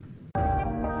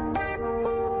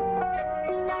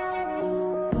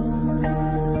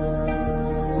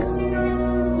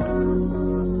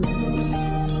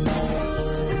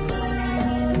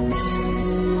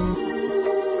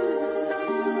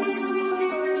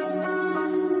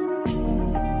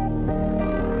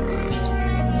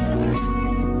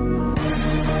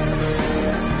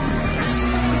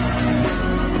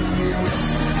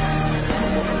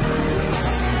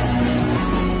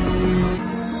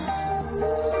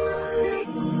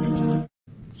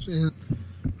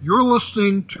You're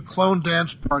listening to Clone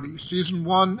Dance Party, Season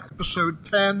 1, Episode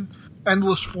 10,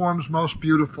 Endless Forms Most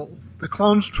Beautiful. The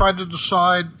clones try to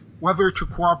decide whether to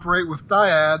cooperate with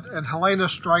Dyad, and Helena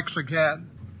strikes again.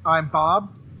 I'm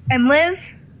Bob. I'm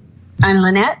Liz. I'm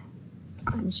Lynette.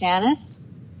 I'm Janice.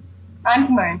 I'm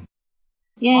Simone.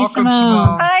 Yay, Welcome,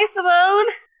 Simone. Hi, Simone.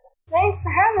 Thanks for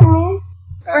having me.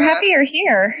 We're happy you're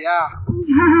here. Yeah.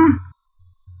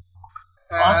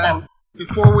 Awesome.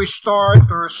 Before we start,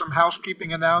 there are some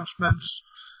housekeeping announcements.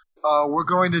 We're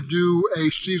going to do a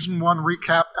Season 1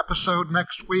 recap episode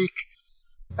next week,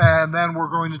 and then we're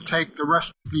going to take the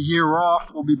rest of the year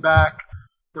off. We'll be back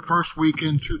the first week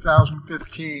in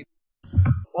 2015.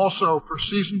 Also, for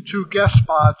Season 2 guest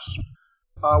spots,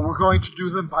 we're going to do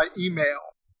them by email.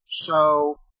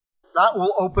 So that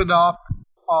will open up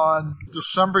on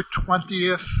December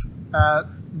 20th at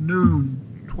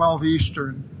noon, 12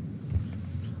 Eastern.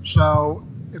 So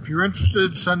if you're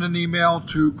interested, send an email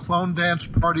to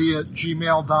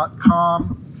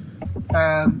clonedanceparty@gmail.com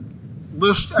and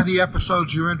list any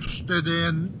episodes you're interested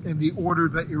in the order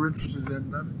that you're interested in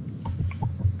them.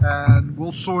 And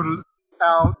we'll sort it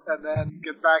out and then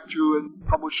get back to you and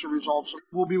publish the results.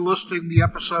 We'll be listing the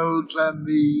episodes and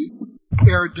the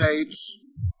air dates,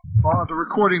 the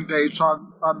recording dates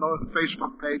on the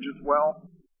Facebook page as well.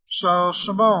 So,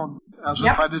 Simone, as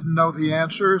if I didn't know the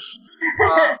answers,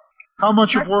 how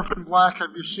much of Orphan Black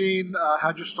have you seen?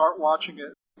 How'd you start watching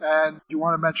it? And do you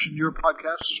want to mention your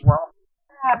podcast as well?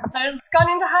 I've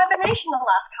gone into hibernation the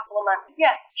last couple of months.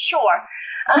 Yes, sure.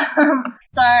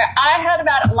 So I heard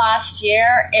about it last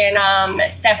year in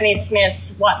Stephanie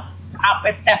Smith's What's Up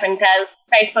with Steph and Des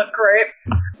Facebook group,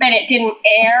 but it didn't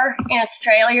air in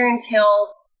Australia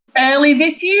until early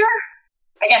this year.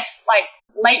 I guess like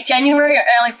late January or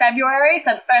early February.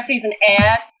 So the first season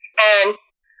aired, and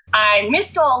I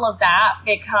missed all of that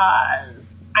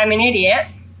because I'm an idiot.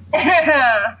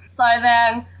 So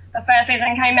then the first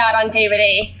season came out on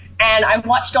DVD, and I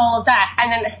watched all of that.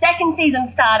 And then the second season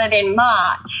started in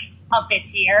March of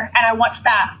this year, and I watched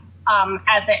that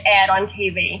as it aired on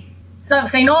TV. So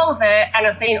I've seen all of it, and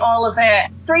I've seen all of it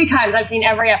 3 times. I've seen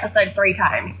every episode 3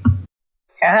 times.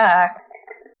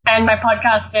 And my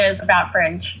podcast is about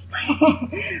Fringe.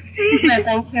 Please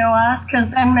listen to us,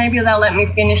 because then maybe they'll let me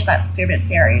finish that stupid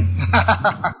series.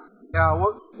 Yeah,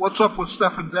 What's Up with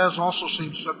Steph and Des also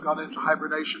seems to have gone into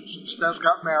hibernation since Des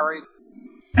got married.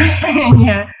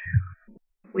 Yeah.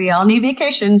 We all need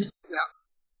vacations. Yeah.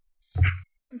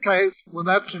 Okay,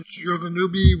 Lynette, since you're the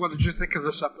newbie, what did you think of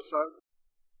this episode?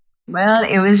 Well,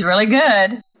 it was really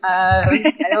good.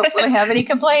 I don't really have any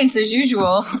complaints as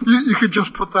usual. You could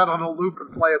just put that on a loop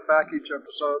and play it back each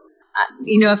episode.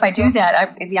 If I do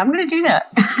that, I'm going to do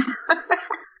that.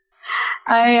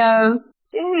 I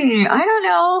don't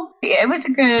know. It was a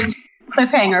good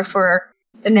cliffhanger for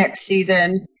the next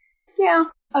season. Yeah.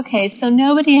 Okay, so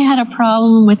nobody had a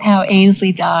problem with how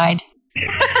Ainsley died.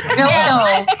 No.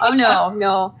 Oh,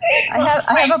 no. I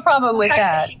have a problem with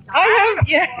that. I have,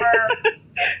 yeah.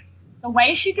 The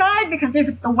way she died? Because if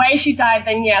it's the way she died,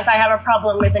 then yes, I have a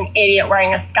problem with an idiot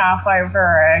wearing a scarf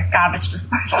over a garbage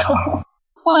disposal.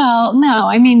 Well, no,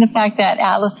 I mean the fact that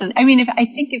Allison,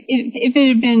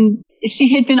 if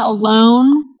she had been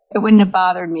alone, it wouldn't have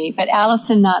bothered me, but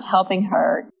Allison not helping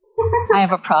her, I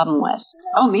have a problem with.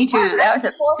 Oh, me too. That was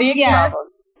a big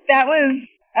problem. That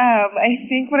was, I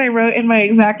think what I wrote in my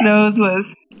exact notes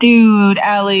was, dude,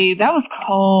 Allie, that was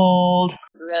cold.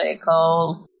 Really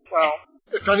cold. Well,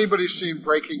 if anybody's seen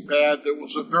Breaking Bad, there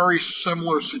was a very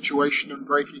similar situation in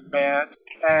Breaking Bad,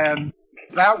 and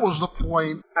that was the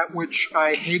point at which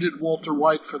I hated Walter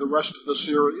White for the rest of the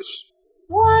series.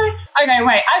 What? Okay,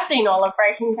 wait, I've seen all of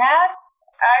Breaking Bad.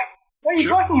 What are you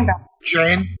talking about?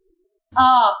 Jane?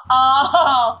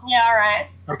 Oh, yeah, alright.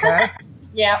 Okay.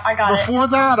 Yeah, I got it. Before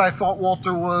that, I thought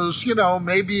Walter was,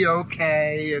 maybe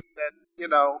okay, and then,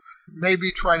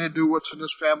 maybe trying to do what's in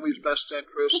his family's best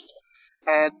interest.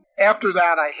 And after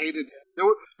that, I hated him. There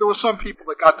were some people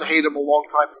that got to hate him a long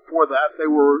time before that. They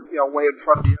were, way in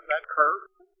front of me in that curve.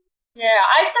 Yeah,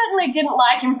 I certainly didn't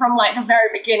like him from, the very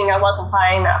beginning. I wasn't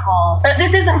buying that whole... But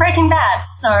this isn't Breaking Bad,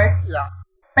 so... Yeah.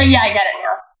 But yeah, I get it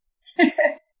now.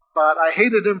 But I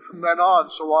hated him from then on,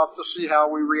 so we'll have to see how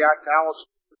we react to Allison.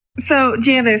 So,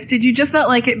 Janice, did you just not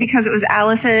like it because it was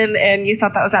Allison and you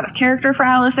thought that was out of character for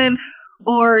Allison?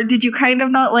 Or did you kind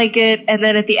of not like it, and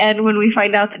then at the end when we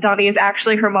find out that Donnie is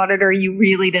actually her monitor, you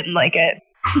really didn't like it?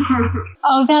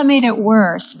 Oh, that made it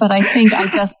worse, but I think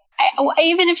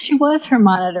even if she was her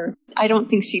monitor, I don't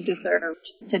think she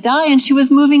deserved to die, and she was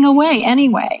moving away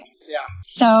anyway. Yeah.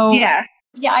 So, yeah,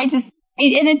 I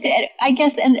I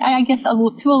guess to a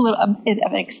little bit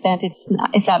of an extent,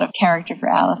 it's out of character for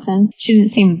Allison. She didn't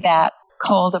seem that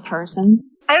cold a person.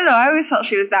 I don't know. I always felt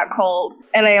she was that cold.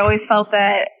 And I always felt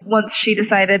that once she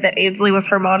decided that Ainsley was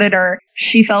her monitor,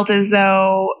 she felt as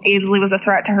though Ainsley was a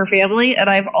threat to her family. And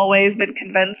I've always been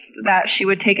convinced that she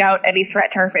would take out any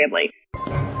threat to her family.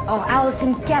 Oh,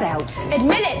 Allison, get out.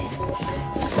 Admit it.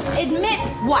 Admit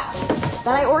what?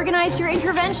 That I organized your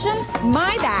intervention?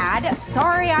 My bad.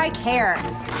 Sorry I care.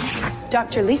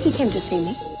 Dr. Leakey came to see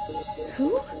me.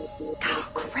 Who?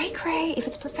 Oh, cray. If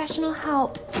it's professional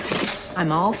help,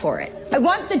 I'm all for it. I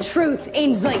want the truth,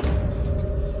 Ainsley.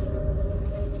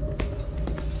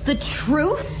 The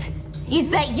truth is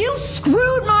that you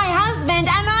screwed my husband and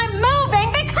I'm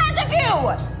moving because of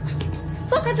you!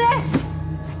 Look at this.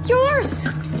 Yours.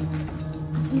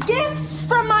 Gifts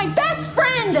from my best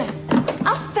friend.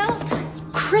 A felt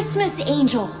Christmas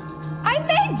angel. I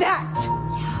made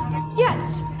that!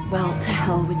 Yes. Well, to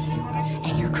hell with you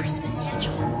and your Christmas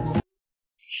angel.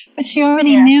 But she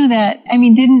already knew that. I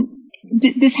mean,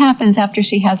 this happens after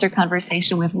she has her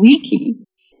conversation with Leakey,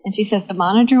 and she says the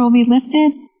monitor will be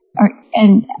lifted.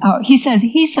 He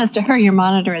says to her, your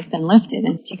monitor has been lifted,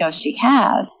 and she goes, she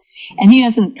has, and he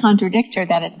doesn't contradict her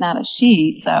that it's not a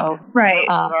she. So right.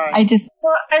 Well, I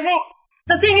think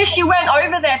the thing is, she went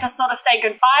over there to sort of say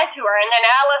goodbye to her, and then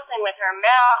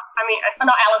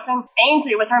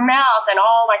Ainsley with her mouth, and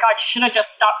oh my God, she should have just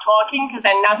stopped talking because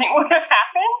then nothing would have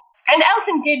happened. And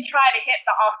Allison did try to hit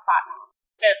the off button.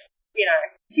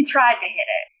 She tried to hit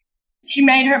it. She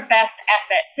made her best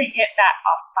effort to hit that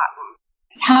off button.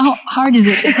 How hard is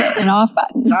it to hit an off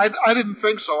button? I didn't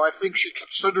think so. I think she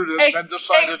considered it and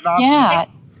decided not to.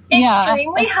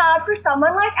 Extremely hard for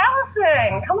someone like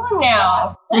Allison. Come on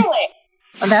now. Really.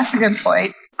 Well, that's a good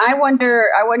point. I wonder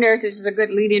if this is a good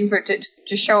lead-in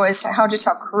to show us how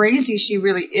crazy she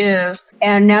really is.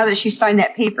 And now that she signed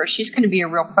that paper, she's going to be a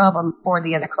real problem for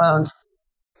the other clones.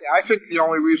 Yeah, I think the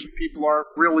only reason people aren't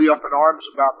really up in arms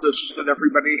about this is that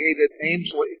everybody hated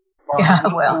Ainsley.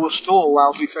 It was still a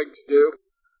lousy thing to do.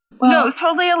 Well, no, it was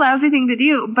totally a lousy thing to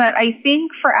do, but I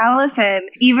think for Allison,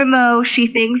 even though she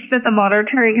thinks that the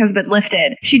monitoring has been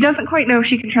lifted, she doesn't quite know if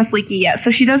she can trust Leakey yet,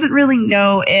 so she doesn't really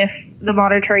know if the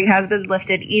monitoring has been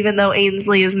lifted, even though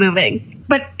Ainsley is moving.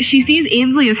 But she sees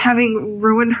Ainsley as having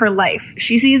ruined her life.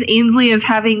 She sees Ainsley as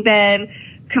having been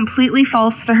completely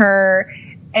false to her,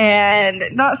 and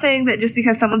not saying that just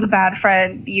because someone's a bad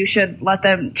friend, you should let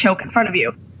them choke in front of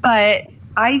you, but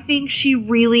I think she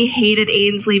really hated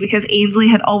Ainsley because Ainsley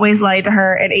had always lied to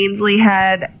her, and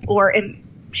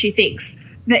she thinks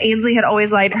that Ainsley had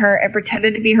always lied to her and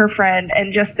pretended to be her friend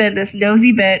and just been this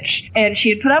nosy bitch, and she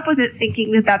had put up with it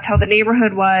thinking that that's how the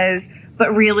neighborhood was,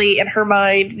 but really, in her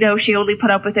mind, no, she only put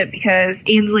up with it because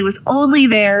Ainsley was only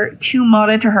there to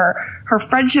monitor her. Her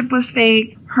friendship was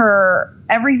fake,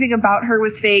 everything about her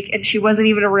was fake, and she wasn't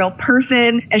even a real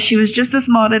person, and she was just this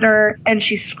monitor, and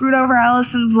she screwed over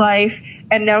Allison's life,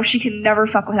 and now she can never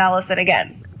fuck with Allison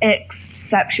again.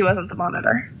 Except she wasn't the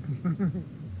monitor.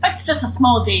 That's just a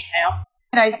small detail.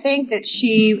 And I think that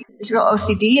she was real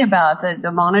OCD about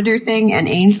the monitor thing and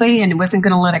Ainsley, and wasn't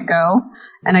going to let it go.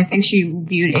 And I think she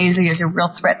viewed Ainsley as a real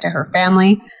threat to her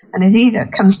family. And I think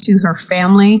that comes to her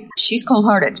family. She's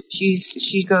cold-hearted.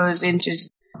 She goes into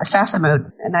assassin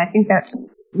mode. And I think that's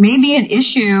maybe an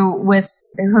issue with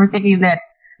her thinking that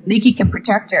Leakey can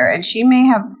protect her. And she may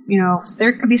have,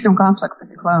 there could be some conflict with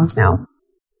the clones now.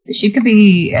 She could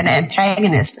be an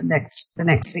antagonist the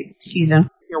next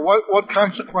season. Yeah, what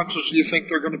consequences do you think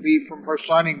there are going to be from her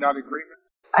signing that agreement?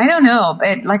 I don't know,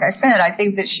 but like I said, I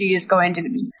think that she is going to,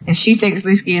 if she thinks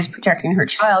Leakey is protecting her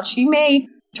child, she may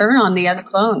turn on the other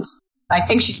clones. I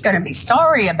think she's going to be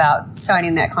sorry about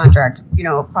signing that contract,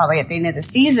 probably at the end of the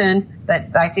season,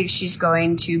 but I think she's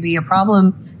going to be a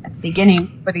problem at the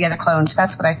beginning for the other clones.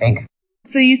 That's what I think.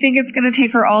 So you think it's going to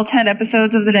take her all 10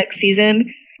 episodes of the next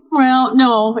season? Well,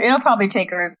 no, it'll probably take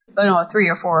her, 3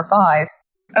 or 4 or 5.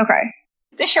 Okay.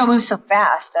 This show moves so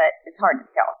fast that it's hard to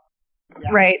tell. Yeah.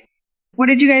 Right. What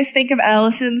did you guys think of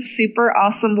Allison's super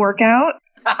awesome workout?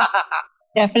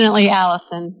 Definitely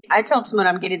Allison. I told someone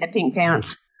I'm getting the pink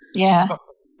pants. Yeah.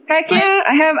 Heck yeah,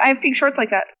 I have pink shorts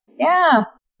like that. Yeah.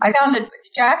 I found a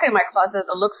jacket in my closet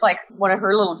that looks like one of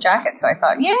her little jackets, so I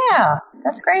thought, yeah,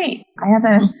 that's great. I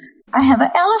have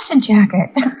an Allison jacket.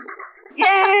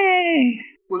 Yay!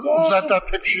 Was that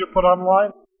picture you put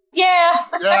online? Yeah.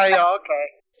 Yeah, okay.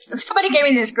 Somebody gave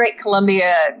me this great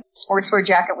Columbia sportswear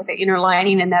jacket with the inner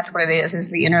lining, and that's what it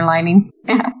is the inner lining.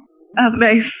 Oh,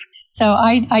 nice. So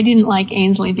I didn't like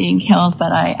Ainsley being killed,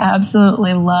 but I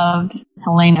absolutely loved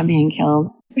Helena being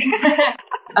killed.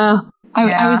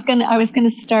 I was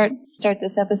gonna start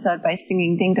this episode by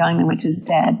singing "Ding Dong, the Witch is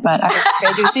Dead," but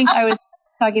I do think I was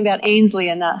talking about Ainsley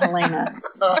and not Helena.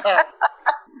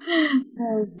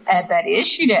 And that is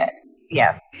she did.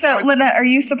 Yeah. So, Lynette, are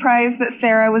you surprised that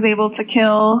Sarah was able to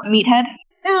kill Meathead?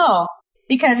 No,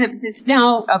 because it's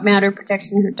now a matter of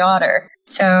protecting her daughter.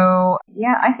 So,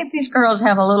 yeah, I think these girls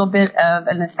have a little bit of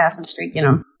an assassin streak in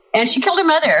them. And she killed her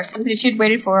mother, something she'd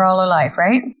waited for all her life,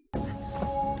 right?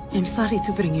 I'm sorry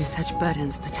to bring you such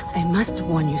burdens, but I must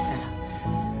warn you,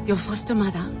 Sarah. Your foster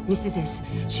mother, Mrs. S.,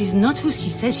 she's not who she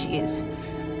says she is.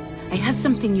 I have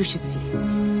something you should see.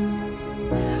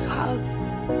 How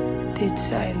did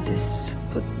scientists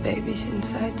put babies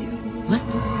inside you? What?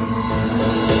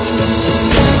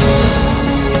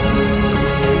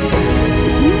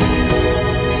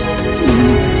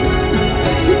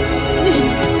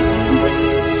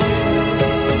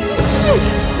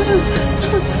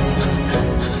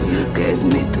 You gave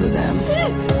me to them.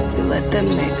 You let them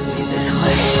make me this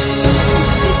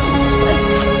way.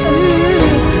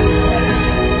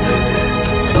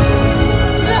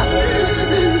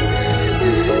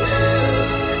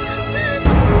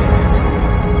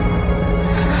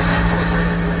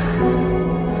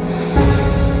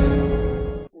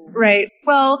 Right.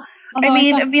 Well, Although I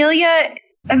mean, I thought-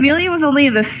 Amelia was only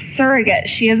the surrogate.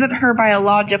 She isn't her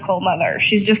biological mother.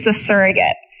 She's just the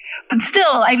surrogate. But still,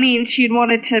 I mean, she'd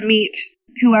wanted to meet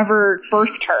whoever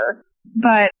birthed her.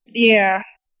 But, yeah.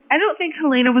 I don't think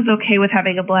Helena was okay with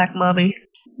having a black mommy.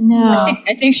 No.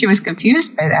 I think she was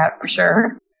confused by that, for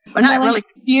sure. Well, not really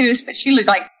confused, but she looked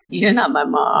like, you're not my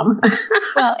mom.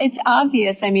 Well, it's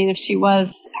obvious. I mean, if she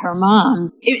was her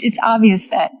mom, it's obvious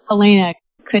that Helena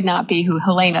could not be who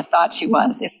Helena thought she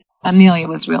was if Amelia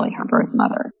was really her birth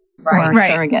mother or her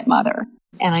Right. surrogate mother.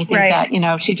 And I think Right.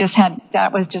 that, she just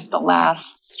that was just the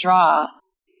last straw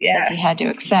that she had to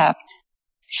accept.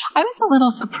 I was a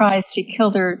little surprised she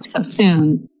killed her so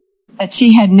soon, that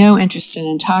she had no interest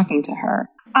in talking to her.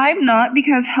 I'm not,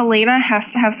 because Helena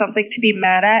has to have something to be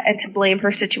mad at and to blame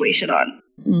her situation on.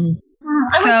 Mm. I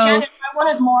was jealous. I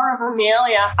wanted more of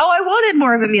Amelia. Oh, I wanted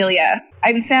more of Amelia.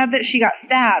 I'm sad that she got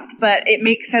stabbed, but it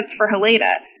makes sense for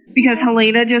Helena. Because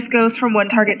Helena just goes from one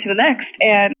target to the next,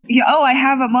 and, I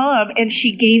have a mom, and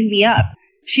she gave me up.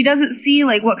 She doesn't see,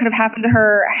 what could have happened to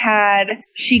her had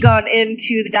she gone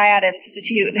into the Dyad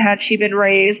Institute, and had she been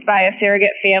raised by a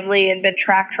surrogate family and been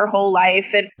tracked her whole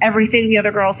life, and everything the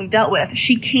other girls have dealt with.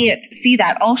 She can't see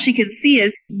that. All she can see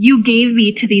is, you gave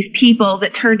me to these people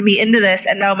that turned me into this,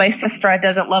 and now my sister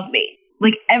doesn't love me.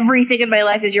 Everything in my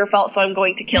life is your fault, so I'm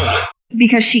going to kill you.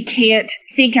 Because she can't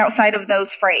think outside of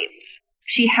those frames.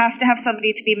 She has to have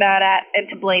somebody to be mad at and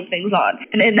to blame things on.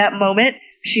 And in that moment,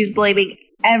 she's blaming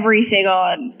everything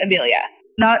on Amelia.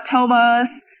 Not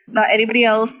Tomas, not anybody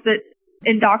else that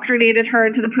indoctrinated her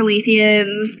into the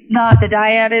Proletheans, not the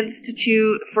Dyad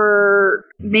Institute for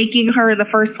making her in the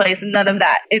first place, none of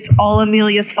that. It's all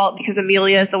Amelia's fault because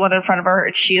Amelia is the one in front of her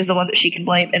and she is the one that she can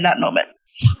blame in that moment.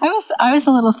 I was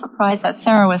a little surprised that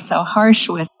Sarah was so harsh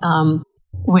with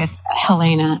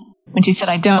Helena when she said,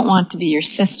 "I don't want to be your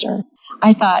sister."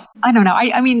 I thought, I don't know.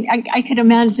 I mean, I could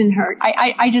imagine her.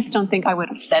 I just don't think I would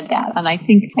have said that. And I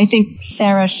think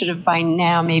Sarah should have by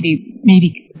now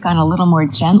maybe gone a little more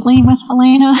gently with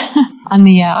Helena on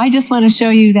the, I just want to show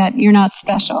you that you're not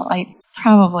special. I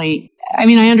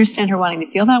understand her wanting to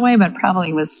feel that way, but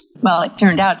probably it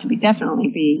turned out to be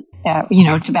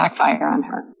to backfire on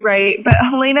her. Right. But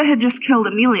Helena had just killed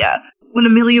Amelia when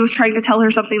Amelia was trying to tell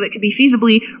her something that could be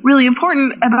feasibly really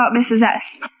important about Mrs.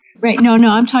 S. Right. No,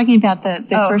 I'm talking about the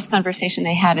first conversation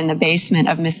they had in the basement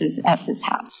of Mrs. S's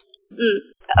house.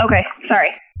 Okay, sorry.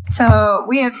 So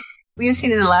we have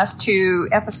seen in the last two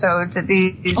episodes that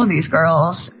these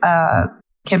girls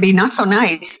can be not so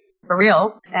nice, for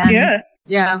real. And,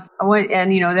 yeah.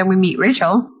 And then we meet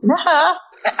Rachel.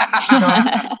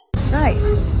 Right.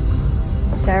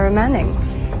 Sarah Manning.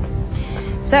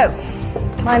 So,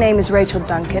 my name is Rachel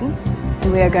Duncan,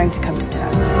 and we are going to come to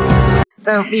terms.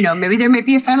 So, maybe there may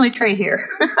be a family trait here.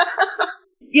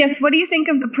 Yes, what do you think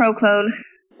of the pro-clone?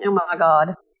 Oh my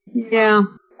god. Yeah.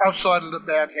 Outside of the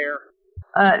bad hair.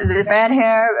 The bad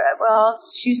hair, well,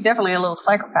 she's definitely a little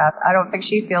psychopath. I don't think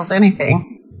she feels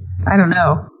anything. I don't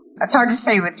know. It's hard to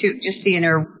say with just seeing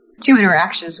her, two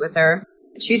interactions with her.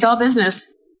 She's all business.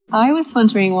 I was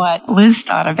wondering what Liz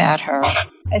thought about her,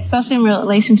 especially in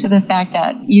relation to the fact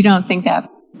that you don't think that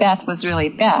Beth was really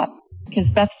Beth. Because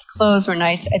Beth's clothes were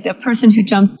nice. The person who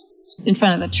jumped in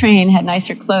front of the train had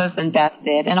nicer clothes than Beth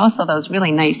did, and also those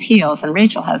really nice heels, and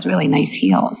Rachel has really nice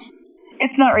heels.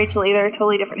 It's not Rachel either,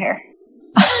 totally different hair.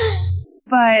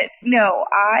 But, no,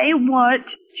 I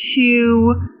want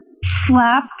to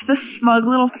slapped the smug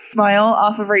little smile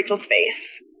off of Rachel's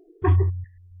face.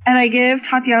 And I give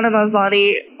Tatiana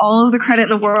Maslany all of the credit in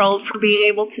the world for being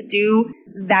able to do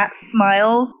that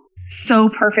smile so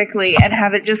perfectly and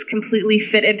have it just completely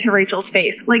fit into Rachel's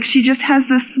face. Like, she just has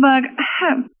this smug,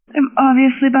 I'm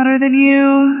obviously better than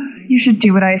you. You should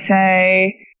do what I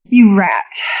say. You rat.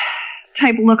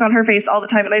 Type look on her face all the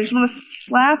time. And I just want to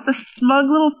slap the smug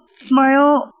little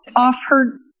smile off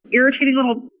her irritating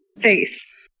little face.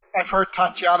 I've heard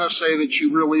Tatiana say that she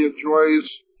really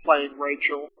enjoys playing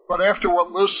Rachel. But after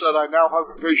what Liz said, I now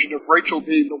have a vision of Rachel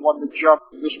being the one that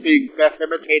jumped and this being Beth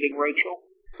imitating Rachel.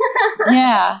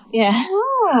 Yeah.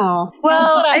 Oh.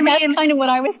 Well, that's kind of what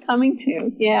I was coming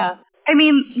to. Yeah. I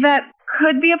mean, that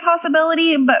could be a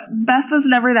possibility, but Beth was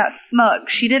never that smug.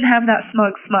 She didn't have that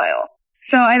smug smile.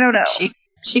 So I don't know.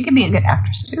 She could be a good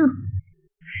actress, too.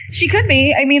 She could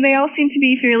be. I mean, they all seem to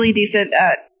be fairly decent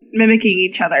at mimicking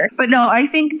each other. But no, I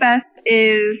think Beth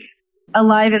is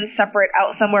alive and separate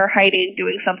out somewhere hiding,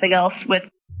 doing something else with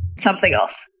something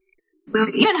else. Well,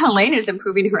 even Helena's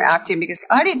improving her acting because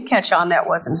I didn't catch on that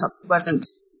wasn't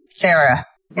Sarah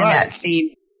in that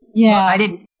scene. Yeah. Well, I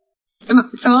didn't.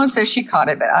 Someone says she caught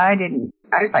it, but I didn't.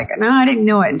 I was like, no, I didn't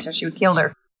know it until she killed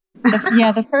her.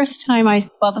 The first time I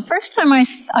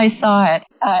saw it,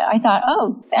 I thought,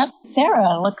 oh, that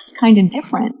Sarah looks kind of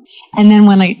different. And then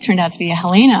when it turned out to be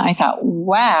Helena, I thought,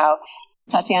 wow,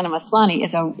 Tatiana Maslany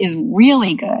is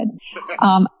really good.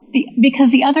 Because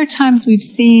the other times we've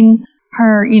seen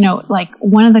her, like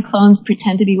one of the clones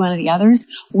pretend to be one of the others,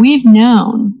 we've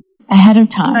known ahead of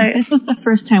time. Right. This was the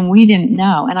first time we didn't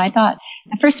know. And I thought,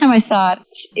 the first time I saw it,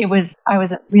 I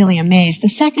was really amazed. The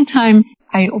second time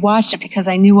I watched it because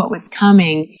I knew what was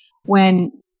coming.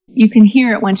 When you can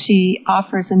hear it when she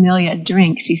offers Amelia a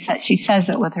drink, she says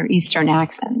it with her Eastern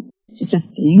accent. She says,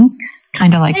 "Dink,"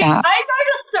 kind of like that. I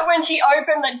noticed it when she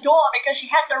opened the door because she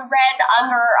had the red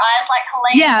under her eyes like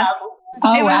Helena does.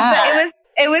 Oh, wow.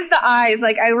 It was the eyes.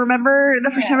 Like, I remember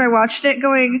the first time I watched it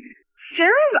going,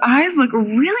 Sarah's eyes look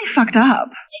really fucked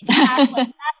up. Exactly.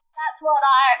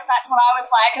 That's what I was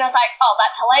like, and I was like, oh,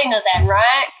 that's Helena then,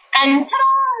 right? And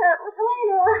ta-da, it was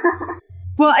Helena.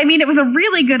 Well, I mean, it was a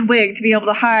really good wig to be able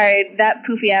to hide that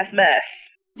poofy ass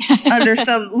mess under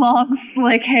some long,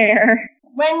 slick hair.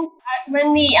 When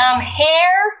the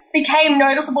hair became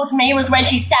noticeable to me was when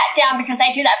she sat down because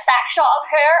they do that back shot of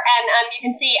her and you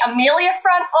can see Amelia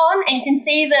front on and you can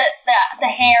see that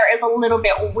the hair is a little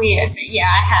bit weird. But yeah,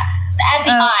 and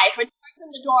the eyes. When she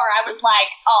opened the door, I was like,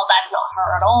 oh, that's not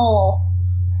her at all.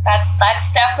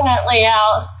 That's definitely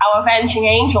our avenging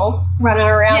angel running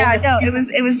around. Yeah, no,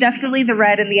 it was definitely the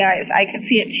red in the eyes. I could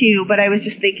see it too, but I was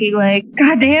just thinking like,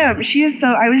 God damn, she is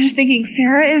so. I was just thinking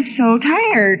Sarah is so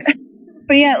tired.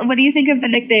 But yeah, what do you think of the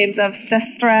nicknames of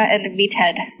Sestra and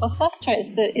Meathead? Well, Sestra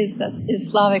is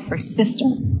Slavic for sister.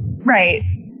 Right.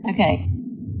 Okay.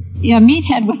 Yeah,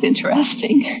 Meathead was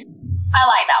interesting. I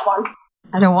like that one.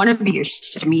 I don't want to be your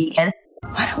sister, Meathead.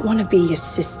 I don't want to be your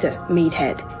sister,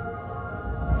 Meathead.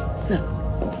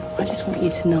 Look, I just want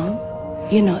you to know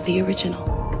you're not the original.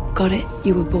 Got it?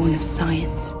 You were born of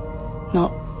science,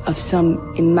 not of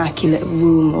some immaculate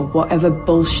womb or whatever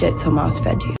bullshit Tomas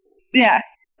fed you. Yeah.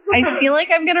 I feel like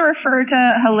I'm going to refer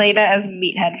to Helena as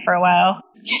Meathead for a while.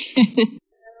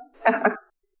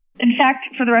 In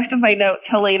fact, for the rest of my notes,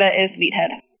 Helena is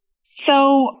Meathead.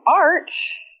 So, Art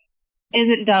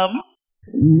isn't dumb.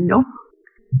 Nope.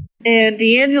 And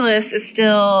DeAngelis is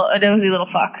still a nosy little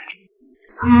fuck.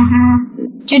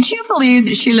 Mm-hmm. Did you believe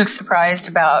that she looked surprised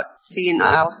about seeing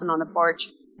Allison on the porch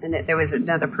and that there was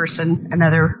another person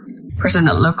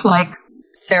that looked like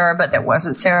Sarah but that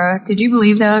wasn't Sarah? Did you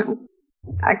believe that?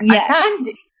 Yes.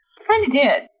 I kind of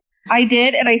did. I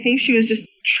did, and I think she was just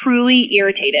truly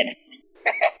irritated.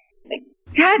 Like,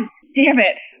 God damn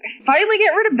it. I finally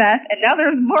get rid of Beth, and now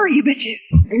there's more you bitches.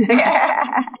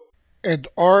 And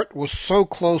Art was so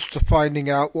close to finding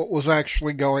out what was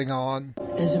actually going on.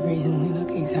 There's a reason we look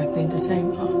exactly the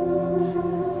same, Art.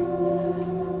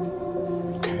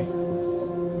 Okay.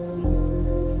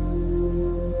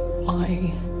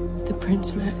 Why the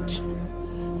prince match?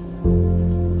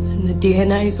 And the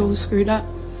DNA's all screwed up.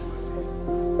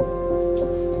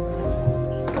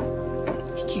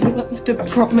 You have to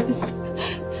promise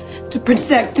to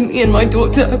protect me and my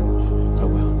daughter. I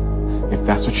will. If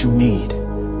that's what you need,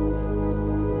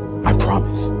 I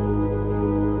promise.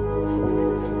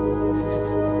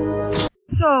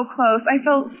 So close. I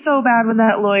felt so bad when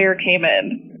that lawyer came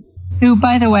in. Who,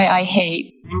 by the way, I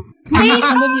hate. I'm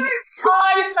so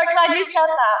glad you said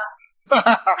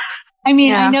that. I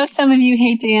mean, yeah. I know some of you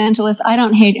hate DeAngelis. I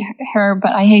don't hate her,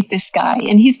 but I hate this guy.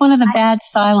 And he's one of the bad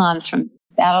Cylons from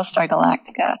Battlestar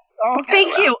Galactica.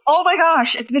 Thank you. Oh my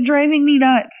gosh, it's been driving me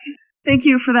nuts. Thank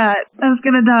you for that. I was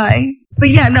gonna die. But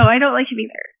yeah, no, I don't like him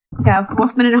either. Yeah,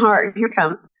 Wolfman and Hart, here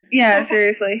come. Yeah,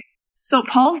 seriously. So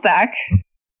Paul's back.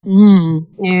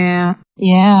 Yeah.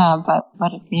 Yeah, but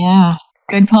yeah.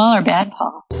 Good Paul or bad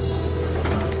Paul?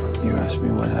 You asked me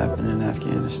what happened in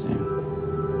Afghanistan.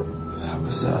 I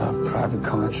was a private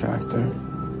contractor.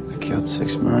 I killed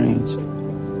 6 Marines.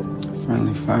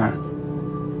 Friendly fire.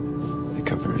 They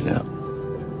covered it up.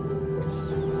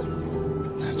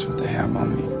 That's what they have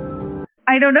on me.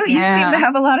 I don't know, you seem to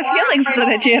have a lot of feelings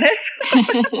about it, Janice.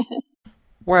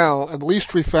 Well, at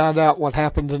least we found out what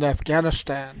happened in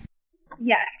Afghanistan.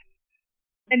 Yes.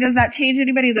 And does that change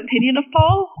anybody's opinion of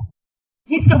Paul?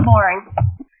 He's still boring.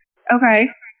 Okay.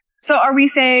 So are we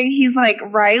saying he's like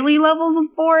Riley levels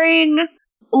of boring?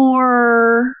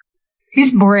 Or...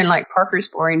 He's boring like Parker's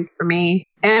boring for me.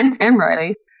 And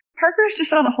Riley. Parker's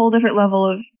just on a whole different level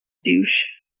of douche.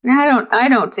 I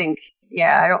don't think,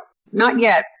 not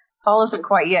yet. Paul isn't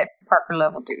quite yet Parker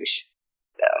level douche.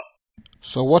 No.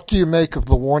 So what do you make of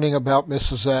the warning about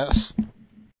Mrs. S?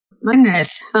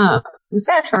 Goodness, is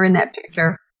that her in that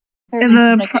picture?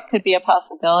 It could be a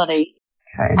possibility.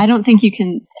 Okay. I don't think you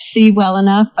can see well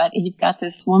enough, but you've got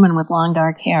this woman with long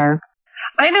dark hair.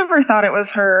 I never thought it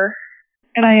was her,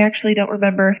 and I actually don't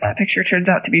remember if that picture turns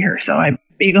out to be her, so I'm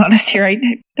being honest here, I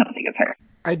don't think it's her.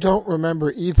 I don't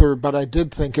remember either, but I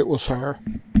did think it was her.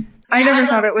 I never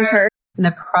thought it was her. And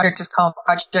the project is called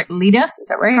Project Leda, is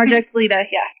that right? Project Leda,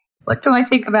 yeah. What do I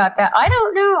think about that? I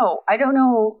don't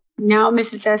know. Now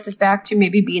Mrs. S is back to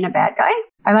maybe being a bad guy.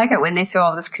 I like it when they throw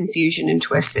all this confusion and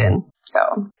twist in.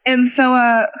 And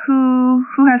so, who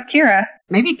has Kira?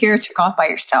 Maybe Kira took off by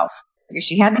herself. Because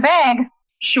she had the bag.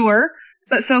 Sure.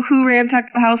 But so who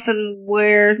ransacked the house and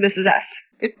where's Mrs. S?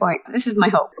 Good point. This is my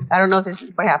hope. I don't know if this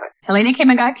is what happened. Helena came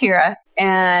and got Kira,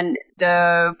 and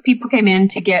the people came in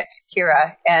to get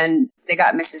Kira, and they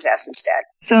got Mrs. S instead.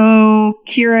 So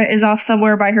Kira is off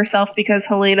somewhere by herself because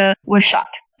Helena was shot.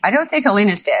 I don't think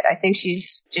Helena's dead. I think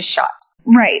she's just shot.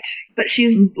 Right. But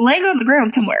she's laying on the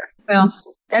ground somewhere. Well,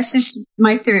 that's just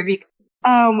my theory.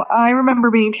 I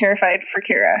remember being terrified for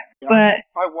Kira, but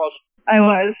I was. I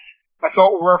I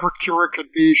thought wherever Kira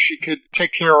could be, she could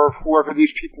take care of whoever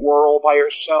these people were all by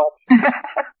herself.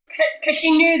 Because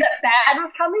she knew that bad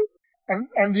was coming?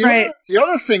 And the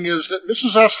other thing is that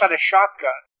Mrs. S had a shotgun.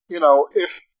 You know,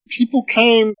 if people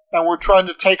came and were trying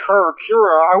to take her or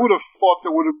Kira, I would have thought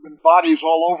there would have been bodies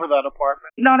all over that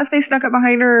apartment. Not if they snuck up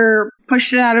behind her,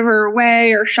 pushed it out of her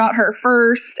way, or shot her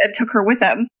first and took her with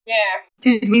them. Yeah.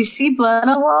 Did we see blood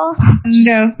on the walls?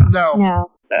 No.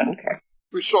 Okay.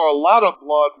 We saw a lot of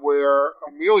blood where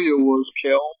Amelia was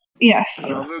killed. Yes.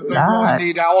 They really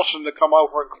need Allison to come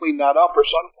over and clean that up or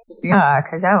something. Yeah,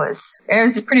 because I was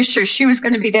pretty sure she was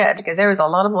going to be dead because there was a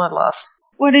lot of blood loss.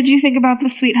 What did you think about the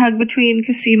sweet hug between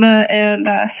Cosima and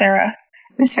Sarah?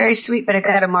 It was very sweet, but I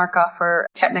got to mark off for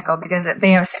technical because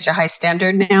they have such a high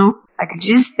standard now. I could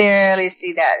just barely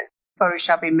see that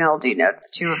photoshopping melding of the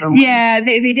two of them. Yeah,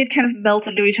 they did kind of melt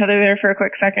into each other there for a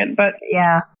quick second, but...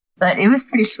 Yeah, but it was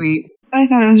pretty sweet. I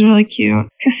thought it was really cute.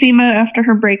 Cosima, after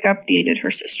her breakup, dated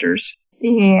her sisters.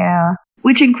 Yeah.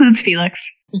 Which includes Felix.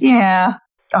 Yeah.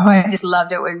 Oh, I just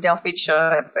loved it when Delphine showed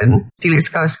up and Felix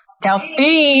goes,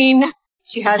 Delphine!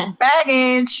 She has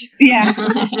baggage! Yeah.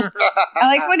 I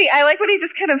like when he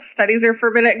just kind of studies her for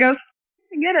a minute and goes,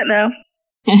 I get it now.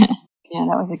 Yeah,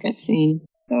 that was a good scene.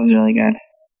 That was really good.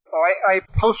 I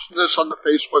posted this on the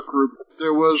Facebook group.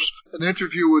 There was an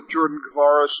interview with Jordan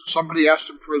Gavaris. Somebody asked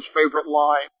him for his favorite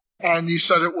line. And he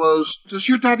said it was, does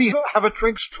your daddy have a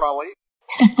drinks trolley?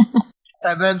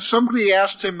 And then somebody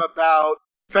asked him about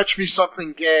fetch me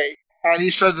something gay. And he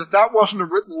said that wasn't a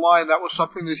written line, that was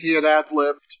something that he had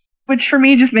ad-libbed. Which for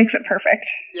me just makes it perfect.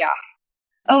 Yeah.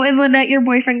 Oh, and Lynette, your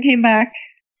boyfriend came back.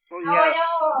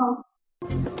 Oh,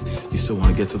 yes. You still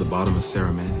want to get to the bottom of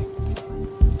Sarah Manning?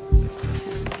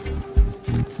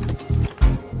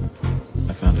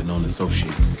 I found a known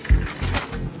associate.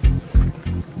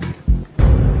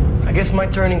 I guess my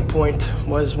turning point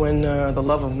was when the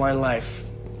love of my life,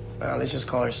 let's just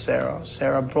call her Sarah.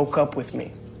 Sarah broke up with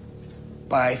me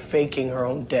by faking her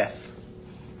own death.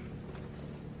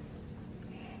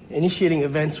 Initiating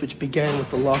events which began with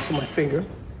the loss of my finger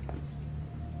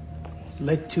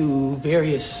led to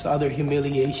various other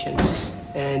humiliations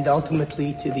and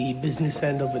ultimately to the business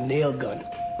end of a nail gun.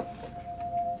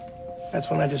 That's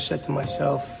when I just said to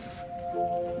myself,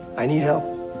 I need help.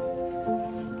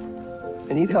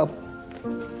 I need help.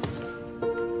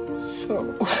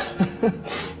 So,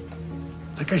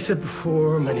 like I said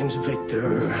before, my name's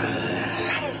Victor.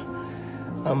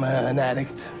 I'm an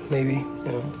addict, maybe, you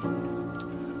know.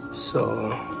 So,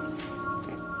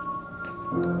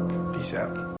 peace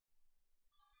out.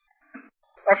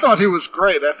 I thought he was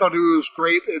great. I thought he was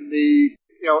great in the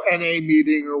NA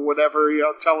meeting or whatever,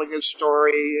 telling his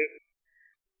story.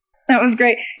 That was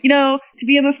great. To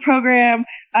be in this program,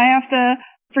 I have to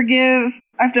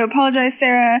apologize,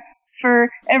 Sarah,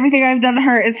 for everything I've done to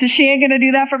her. And so she ain't gonna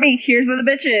do that for me. Here's where the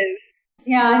bitch is.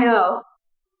 Yeah, I know.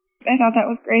 I thought that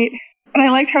was great. And I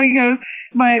liked how he goes,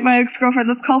 my ex-girlfriend,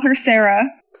 let's call her Sarah.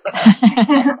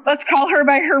 Let's call her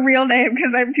by her real name,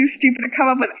 because I'm too stupid to come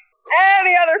up with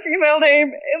any other female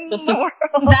name in the world.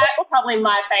 That's probably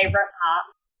my favorite part.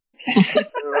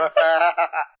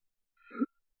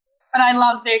 But I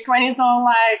love Vic when he's all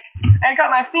like, I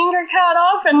got my finger cut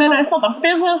off and then I saw the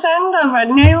business end of a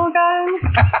nail gun.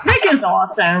 Vic is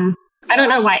awesome. I don't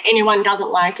know why anyone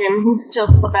doesn't like him. He's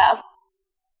just the best.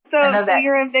 So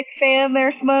you're a Vic fan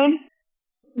there, Simone?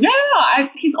 Yeah,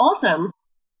 he's awesome.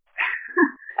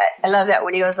 I love that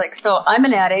when he goes like, so I'm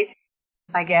an addict,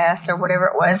 I guess, or whatever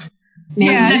it was.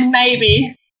 Maybe. Yeah,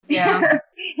 maybe. Yeah.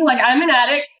 Like, I'm an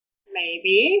addict.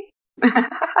 Maybe.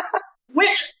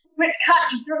 Which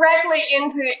cuts directly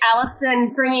into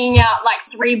Allison bringing out like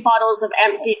 3 bottles of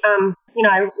empty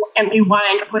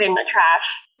wine to put in the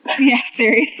trash. Yeah,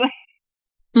 seriously.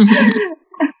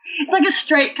 It's like a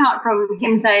straight cut from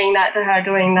him saying that to her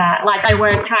doing that. Like they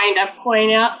weren't trying to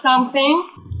point out something.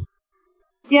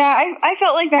 Yeah, I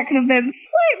felt like that could have been a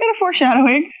slight bit of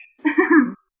foreshadowing.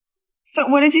 So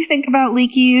what did you think about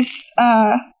Leakey's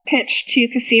pitch to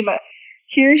Cosima?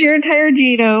 Here's your entire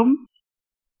genome.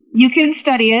 You can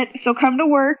study it, so come to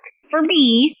work for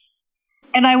me,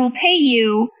 and I will pay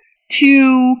you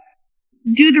to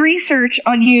do the research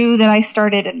on you that I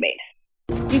started and made.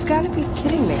 You've got to be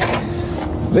kidding me.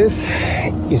 This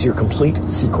is your complete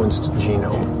sequenced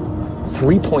genome.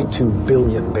 3.2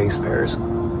 billion base pairs.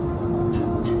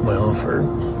 My offer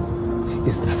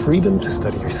is the freedom to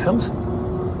study yourself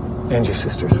and your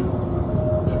sisters.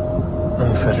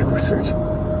 Unfettered research.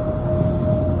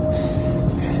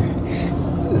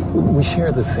 We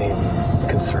share the same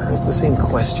concerns, the same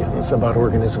questions about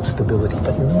organism stability,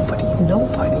 but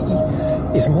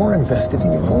nobody is more invested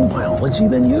in your own biology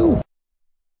than you.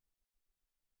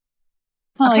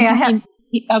 Well, okay,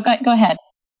 go ahead.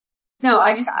 No,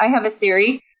 I have a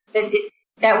theory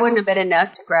that wouldn't have been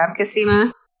enough to grab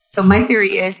Cosima. So my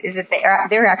theory is that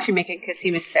they're actually making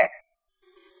Cosima sick.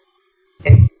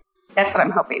 That's what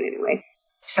I'm hoping anyway.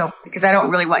 So, because I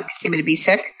don't really want Cosima to be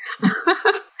sick.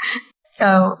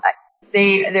 So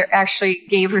they actually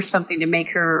gave her something to make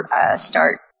her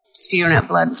start spewing out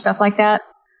blood and stuff like that,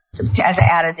 so, as an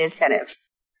added incentive.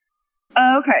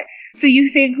 Okay, so you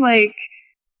think like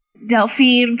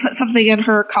Delphine put something in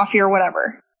her coffee or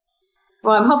whatever?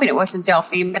 Well, I'm hoping it wasn't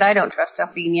Delphine, but I don't trust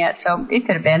Delphine yet, so it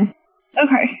could have been.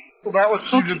 Okay. Well, that would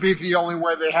seem to be the only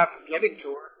way they have of getting to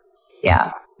her.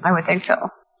 Yeah, I would think so.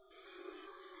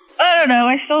 I don't know.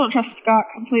 I still don't trust Scott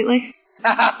completely.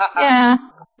 Yeah.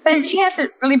 But she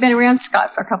hasn't really been around Scott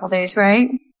for a couple days, right?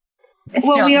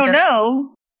 Well, we don't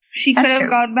know. She could have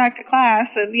gone back to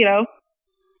class and,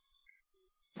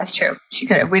 That's true. She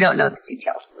could have. We don't know the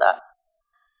details of that.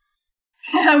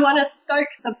 I want to stoke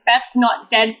the best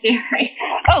not dead theory.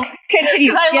 Oh,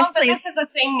 continue. I Yes, love that please. this is a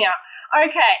thing now.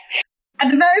 Okay. At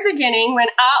the very beginning, when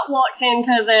Art walked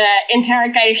into the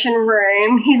interrogation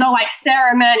room, he's all like,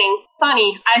 Sarah Manning,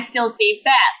 funny, I still see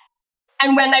Beth.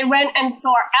 And when they went and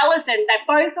saw Allison, that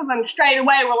both of them straight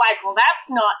away were like, well, that's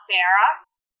not Sarah.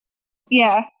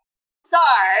 Yeah. So,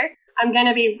 I'm going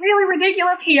to be really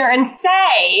ridiculous here and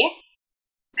say,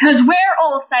 because we're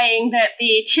all saying that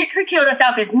the chick who killed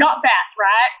herself is not Beth,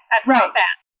 right? That's not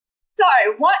Beth. So,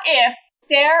 what if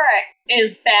Sarah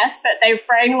is Beth, but they've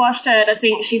brainwashed her to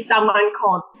think she's someone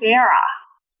called Sarah?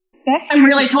 I'm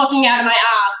really talking out of my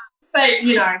ass, but,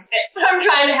 I'm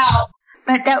trying to help.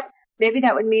 But maybe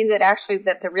that would mean that actually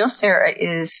that the real Sarah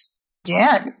is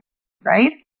dead,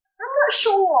 right? I'm not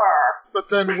sure. But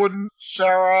then wouldn't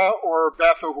Sarah or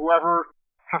Beth or whoever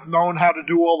have known how to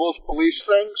do all those police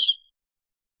things?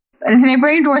 But if they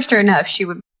brainwashed her enough, she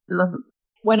would love them.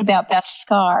 What about Beth's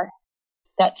scar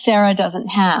that Sarah doesn't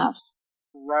have?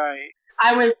 Right.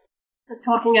 I was just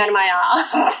talking out of my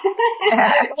ass.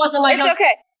 It wasn't like it's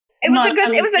okay. It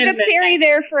was a good theory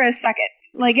there for a second.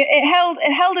 Like it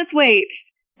held its weight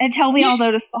until we all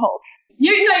noticed the holes.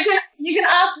 You can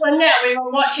ask Lynette. We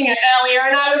were watching it earlier,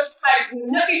 and I was just like,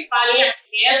 wouldn't it be funny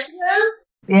if this?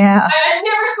 Yeah. I had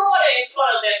never thought it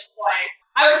until this point.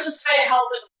 I was just trying to help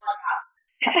with the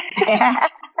podcast.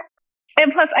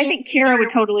 And plus, I think Kira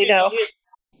would totally know.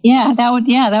 Yeah, that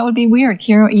would be weird.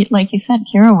 Kira, like you said,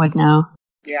 Kira would know.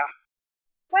 Yeah.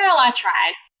 Well, I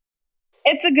tried.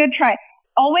 It's a good try.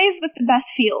 always with the Beth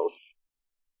feels.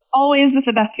 Always with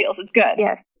the Beth feels. It's good.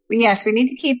 Yes, we need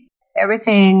to keep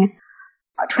everything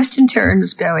twists and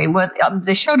turns going. Well,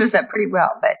 the show does that pretty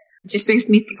well, but it just makes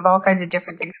me think of all kinds of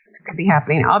different things that could be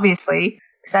happening. Obviously,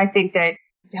 because I think that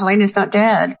Helena's not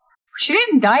dead. She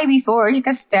didn't die before. She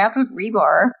got stabbed with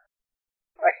rebar.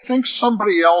 I think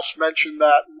somebody else mentioned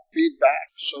that in feedback,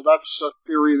 so that's a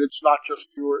theory that's not just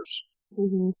yours.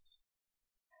 Mm-hmm.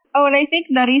 Oh, and I think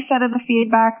Nutty said in the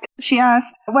feedback, she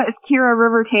asked, what is Kira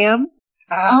River Tam?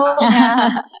 Oh,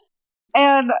 yeah.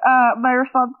 And my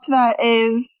response to that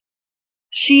is,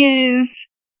 she is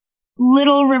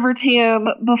Little River Tam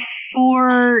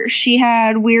before she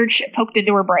had weird shit poked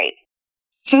into her brain.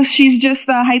 So she's just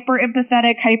the hyper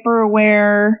empathetic, hyper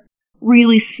aware,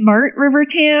 really smart River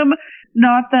Tam.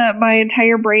 Not that my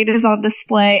entire brain is on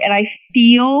display and I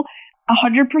feel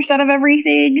 100% of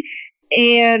everything,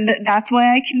 and that's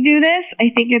why I can do this. I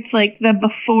think it's like the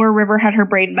before River had her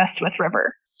brain messed with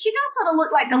River. She does sort of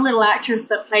look like the little actress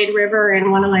that played River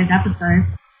in one of those episodes.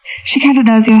 She kind of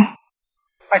does, yeah.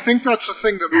 I think that's the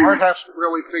thing that Art hasn't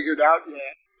really figured out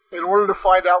yet. In order to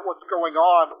find out what's going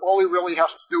on, all he really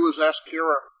has to do is ask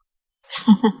Kira.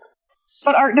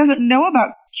 But Art doesn't know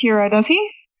about Kira, does he?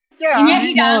 Yeah,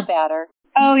 he know about her.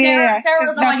 Oh, yeah.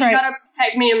 Sarah's the one That's who right. got to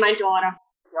protect me and my daughter.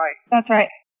 Right. That's right.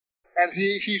 And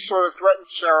he sort of threatened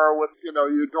Sarah with,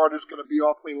 your daughter's going to be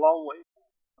awfully lonely.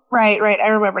 Right. I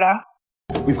remember now.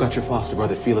 We've got your foster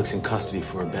brother Felix in custody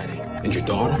for Betty. And your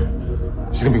daughter?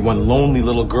 She's going to be one lonely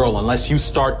little girl unless you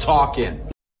start talking.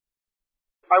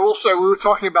 I will say, we were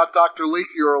talking about Dr.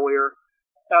 Leakey earlier,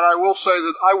 and I will say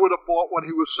that I would have bought what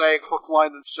he was saying, hook,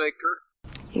 line, and sinker.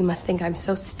 You must think I'm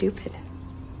so stupid.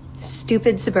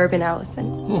 Stupid suburban Allison.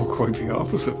 Oh, quite the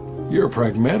opposite. You're a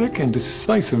pragmatic and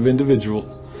decisive individual.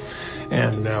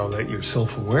 And now that you're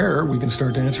self-aware, we can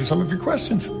start to answer some of your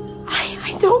questions.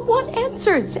 I don't want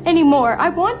answers anymore. I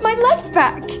want my life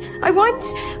back. I want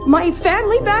my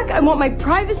family back. I want my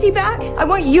privacy back. I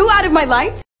want you out of my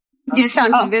life. You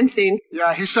sound convincing.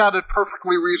 Yeah, he sounded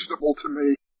perfectly reasonable to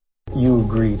me. You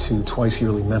agree to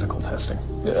twice-yearly medical testing,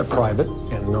 private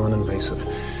and non-invasive.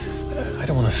 I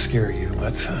don't want to scare you,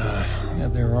 but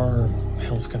there are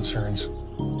health concerns.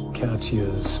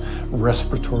 Katya's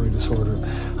respiratory disorder,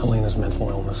 Helena's mental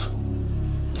illness.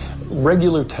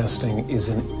 Regular testing is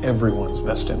in everyone's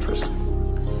best interest.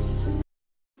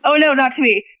 Oh no, not to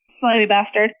me. Slimy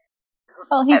bastard.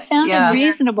 Well, he sounded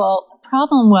reasonable. The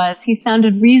problem was he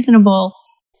sounded reasonable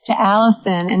to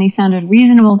Allison and he sounded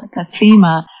reasonable to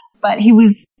Cosima, but he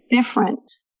was different.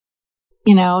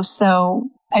 So,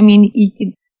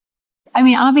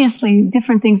 obviously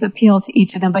different things appeal to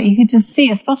each of them, but you could just see,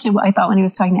 especially what I thought when he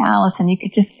was talking to Allison, you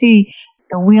could just see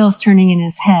the wheels turning in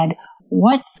his head.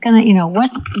 What's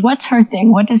what's her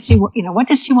thing? What does she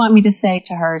want me to say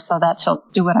to her so that she'll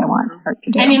do what I want her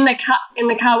to do? And in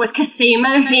the car with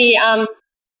Cosima,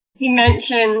 he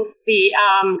mentions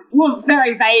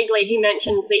very vaguely, he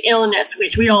mentions the illness,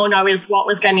 which we all know is what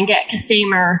was going to get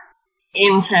Cosima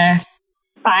into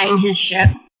buying his ship.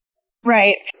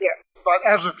 Right. Yeah. But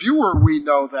as a viewer, we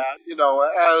know that,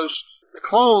 as the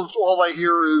clones, all they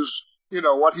hear is,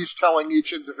 what he's telling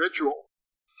each individual.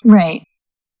 Right.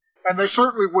 And they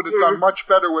certainly would have done much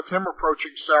better with him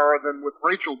approaching Sarah than with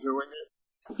Rachel doing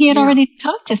it. He had already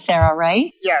talked to Sarah,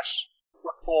 right? Yes,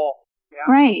 with Paul.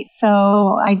 Yeah. Right.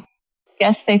 So I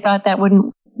guess they thought that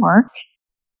wouldn't work.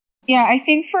 Yeah, I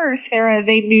think for Sarah,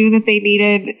 they knew that they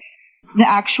needed the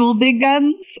actual big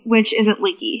guns, which isn't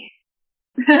Leaky.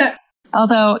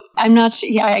 Although, I'm not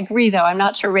sure, I agree though, I'm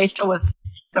not sure Rachel was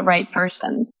the right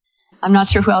person. I'm not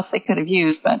sure who else they could have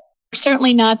used, but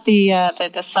certainly not the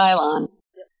Cylon.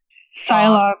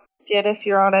 Cylon, Janice,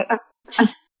 you're on it.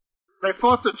 They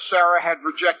thought that Sarah had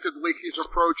rejected Leaky's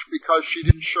approach because she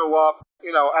didn't show up,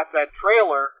 at that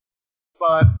trailer,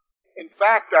 but in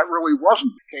fact that really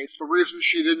wasn't the case. The reason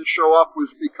she didn't show up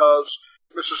was because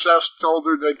Mrs. S told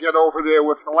her to get over there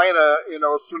with Helena,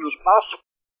 as soon as possible.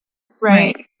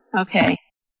 Right. Okay.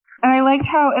 And I liked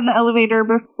how in the elevator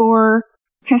before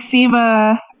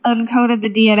Cosima uncoded the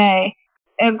DNA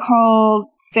and called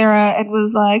Sarah and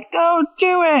was like, don't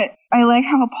do it. I like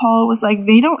how Paul was like,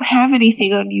 they don't have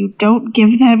anything on you. Don't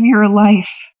give them your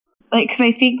life. Because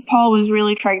I think Paul was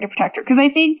really trying to protect her. Because I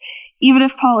think even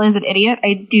if Paul is an idiot,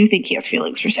 I do think he has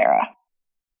feelings for Sarah.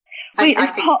 Wait, I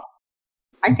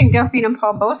think Delphine and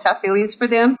Paul both have feelings for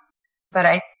them, but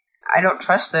I don't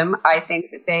trust them. I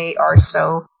think that they are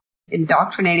so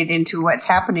indoctrinated into what's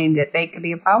happening that they could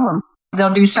be a problem.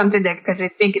 They'll do something because they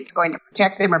think it's going to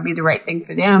protect them or be the right thing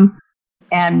for them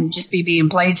and just be being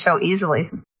played so easily.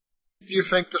 Do you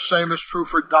think the same is true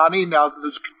for Donnie now that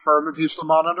it's confirmed that he's the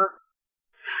Monitor?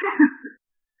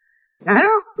 I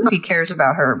don't know if he cares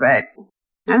about her, but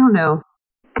I don't know.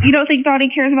 You don't think Donnie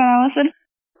cares about Allison?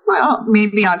 Well,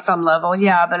 maybe on some level,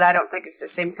 yeah, but I don't think it's the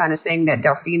same kind of thing that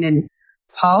Delphine and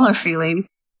Paul are feeling.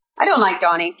 I don't like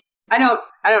Donnie. I don't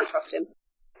trust him.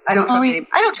 I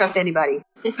don't trust anybody.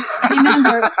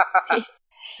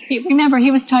 Remember,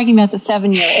 he was talking about the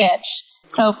 7-year itch.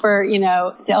 So for,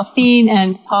 Delphine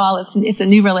and Paul, it's a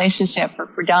new relationship.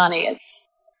 For Donnie, it's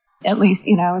at least,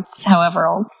 it's however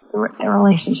old the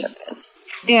relationship is.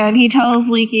 Yeah, and he tells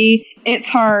Leaky, it's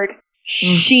hard.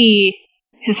 She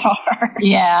is hard.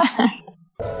 Yeah.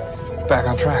 Back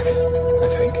on track, I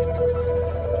think.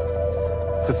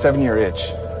 It's a 7-year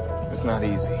itch. It's not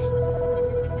easy.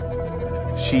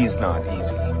 She's not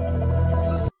easy.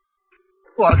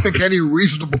 Well, I think any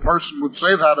reasonable person would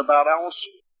say that about Alice.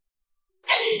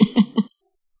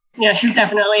 Yeah, she's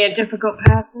definitely a difficult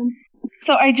person.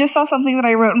 So I just saw something that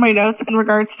I wrote in my notes in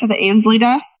regards to the Ainsley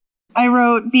death. I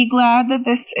wrote, be glad that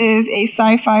this is a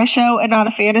sci-fi show and not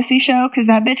a fantasy show, because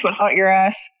that bitch would haunt your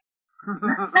ass.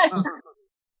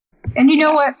 And you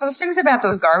know what? Those things about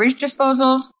those garbage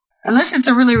disposals, unless it's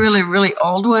a really, really, really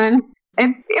old one,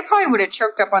 it probably would have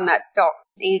choked up on that felt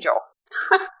angel.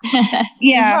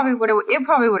 Yeah. It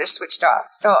probably would have switched off.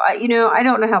 So, I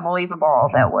don't know how believable all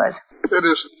that was. It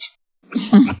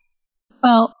isn't.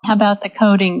 Well, how about the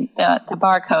coding, the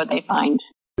barcode they find?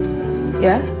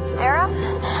 Yeah? Sarah,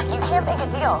 you can't make a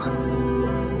deal.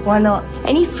 Why not?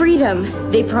 Any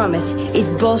freedom they promise is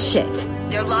bullshit.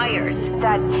 They're liars.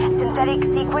 That synthetic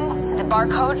sequence, the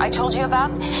barcode I told you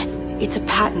about? It's a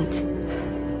patent.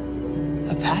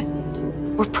 A patent?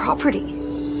 We're property.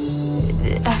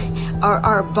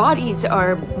 Our bodies,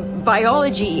 our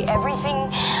biology,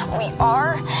 Everything we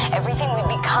are, everything we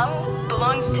become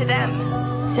belongs to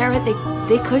them. Sarah,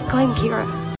 they could claim Kira.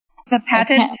 The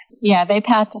patent? Yeah, they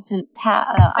patented.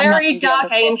 Very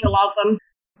Dark Angel of them.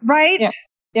 Right? Yeah.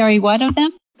 Very what of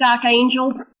them? Dark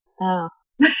Angel. Oh.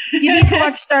 You need to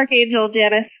watch Dark Angel,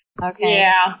 Janice. Okay.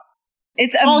 Yeah.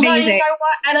 It's Although, amazing. you know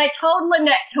what? And I told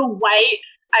Lynette to wait,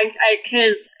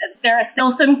 because there are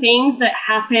still some things that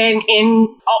happen in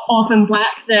Orphan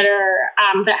Black that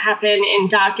happen in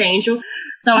Dark Angel.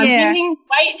 So I'm thinking,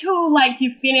 wait till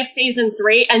you finish season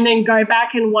 3 and then go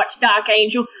back and watch Dark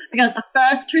Angel, because the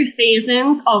first 2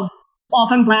 seasons of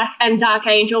Orphan Black and Dark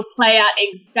Angel play out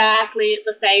exactly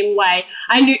the same way.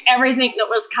 I knew everything that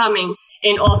was coming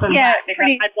in Orphan Black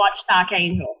because I'd watched Dark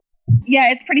Angel.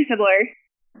 Yeah, it's pretty similar.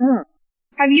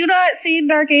 Have you not seen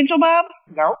Dark Angel, Bob?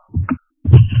 No.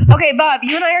 Okay, Bob,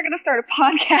 you and I are going to start a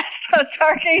podcast on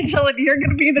Dark Angel, and you're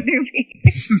going to be the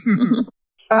newbie.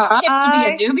 I have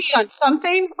to be a newbie on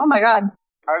something? Oh my god.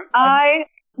 I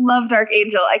love Dark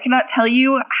Angel. I cannot tell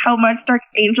you how much Dark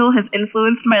Angel has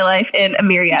influenced my life in a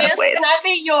myriad of ways. Can I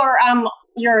be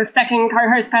your second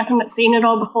co-host person that's seen it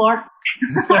all before?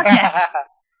 Yes.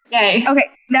 Yay. Okay,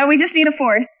 now we just need a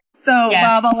 4th. So,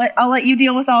 Bob, I'll let you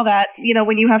deal with all that,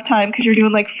 when you have time, because you're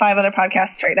doing 5 other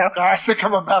podcasts right now. I think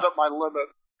I'm about at my limit.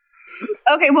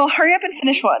 Okay, well, hurry up and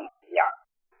finish one.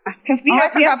 Yeah. Because we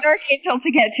have Dark Angel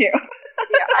to get to.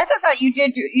 Yeah, I forgot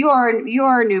you are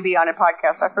a newbie on a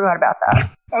podcast. I forgot about that.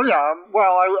 Oh yeah,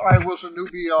 well I was a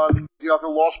newbie on the other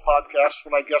Lost podcast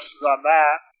when I guested on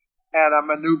that, and I'm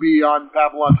a newbie on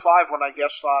Babylon 5 when I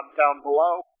guessed on Down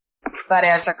Below. But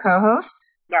as a co-host?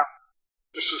 No,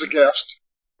 just as a guest.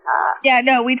 Yeah,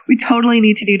 no, we totally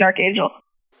need to do Dark Angel.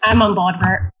 I'm on board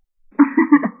for it.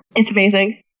 It's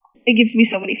amazing. It gives me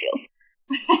so many feels.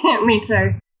 Me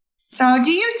too. So,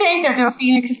 do you think that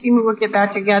Delphine and Cosima will get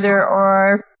back together,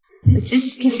 or is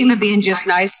this Cosima being just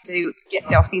nice to get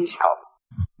Delphine's help?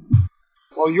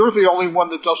 Well, you're the only one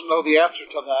that doesn't know the answer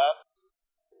to that.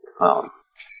 Oh.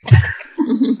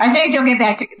 I think they'll get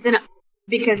back together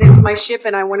because it's my ship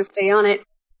and I want to stay on it.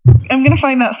 I'm going to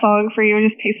find that song for you and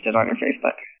just paste it on your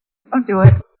Facebook. I'll do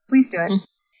it. Please do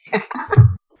it.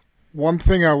 One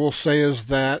thing I will say is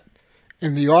that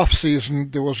in the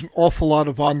off-season, there was an awful lot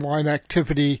of online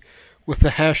activity with the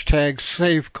hashtag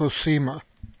 #SaveCosima.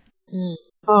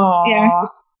 Aww. Yeah.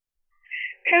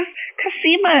 Because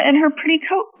Cosima and her pretty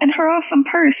coat and her awesome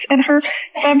purse and her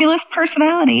fabulous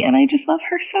personality, and I just love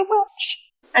her so much.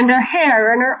 And her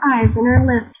hair and her eyes and her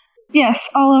lips. Yes,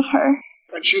 all of her.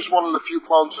 And she's one of the few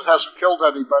clones that hasn't killed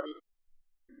anybody.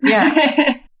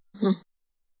 Yeah.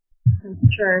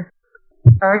 That's true.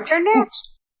 Her turn next.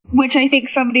 Which I think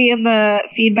somebody in the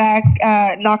feedback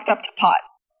knocked up to pot.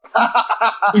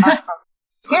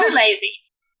 You're lazy.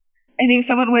 I think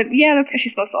someone went, yeah, that's because she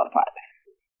smokes a lot of pot.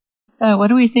 So what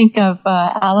do we think of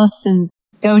Allison's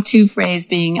go-to phrase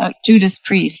being Judas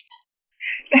Priest?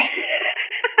 That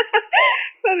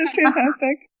is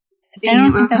fantastic. I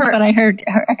don't think that's what I heard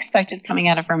her expected coming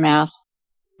out of her mouth.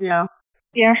 Yeah.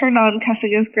 Yeah, her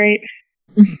non-cussing is great.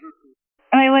 And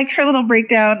I liked her little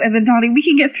breakdown, and then Donnie, we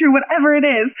can get through whatever it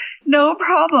is. No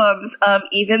problems.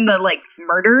 Even the,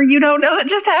 murder you don't know that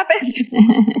just happened.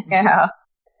 Yeah.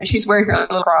 And she's wearing her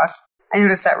little cross. I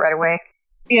noticed that right away.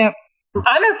 Yep.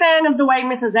 I'm a fan of the way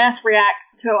Mrs. S reacts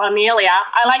to Amelia.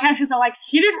 I like how she's like,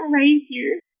 she didn't raise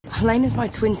you. Helena's my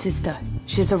twin sister.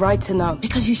 She has a right to know.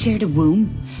 Because you shared a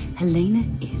womb, Helena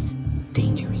is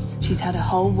dangerous. She's had a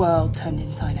whole world turned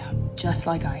inside out, just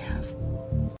like I have.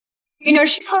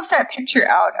 She pulls that picture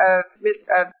out of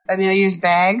Amelia's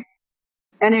bag.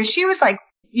 And if she was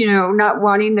not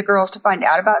wanting the girls to find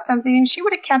out about something, she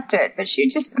would have kept it, but she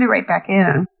just put it right back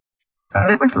in. So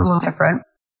that was a little different.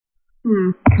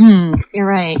 You're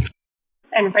right.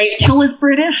 And Rachel is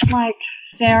British, like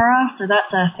Sarah, so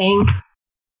that's a thing.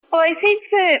 Well, I think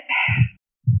that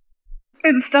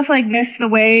in stuff like this, the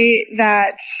way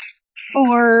that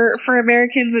for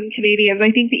Americans and Canadians,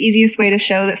 I think the easiest way to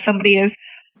show that somebody is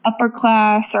upper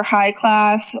class or high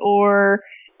class or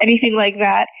anything like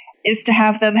that is to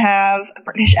have them have a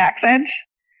British accent,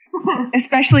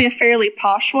 especially a fairly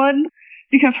posh one,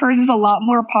 because hers is a lot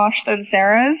more posh than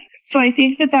Sarah's. So I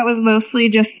think that was mostly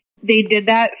just they did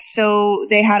that so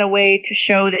they had a way to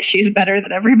show that she's better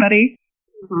than everybody.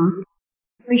 Mm-hmm.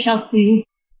 We shall see.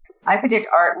 I predict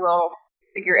Art will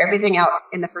figure everything out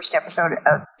in the first episode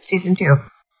of season 2.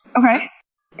 Okay.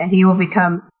 And he will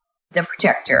become the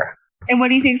protector. And what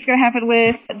do you think is going to happen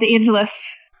with the Angelus?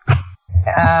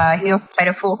 He'll try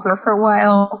to fool her for a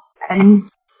while, and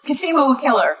Cosima will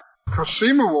kill her.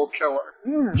 Cosima will kill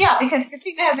her? Yeah, because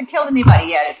Cosima hasn't killed anybody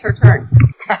yet. It's her turn.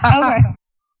 Okay.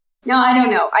 No, I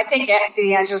don't know. I think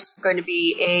the Angelus is going to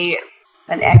be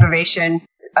an aggravation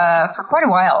for quite a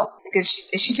while, because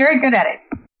she's very good at it.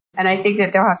 And I think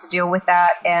that they'll have to deal with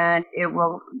that, and it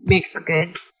will make for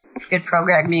good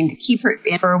programming to keep her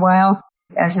in for a while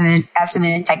as an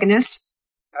antagonist.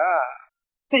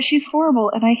 But she's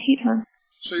horrible, and I hate her.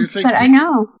 So you think? But I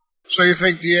know. So you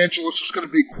think the Angelus is going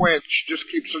to be Quench? She just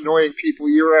keeps annoying people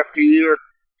year after year.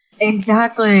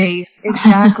 Exactly.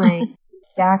 Exactly.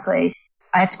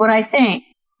 That's what I think.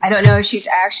 I don't know if she's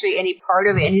actually any part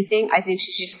of anything. I think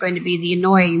she's just going to be the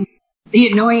annoying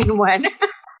one.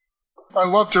 I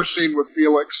loved her scene with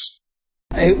Felix.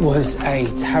 It was a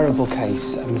terrible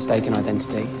case of mistaken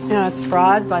identity. It's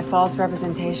fraud by false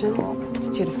representation. It's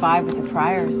 2 to 5 with your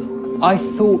priors. I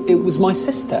thought it was my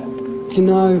sister.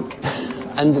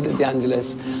 Angela De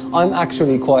Angelis, I'm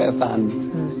actually quite a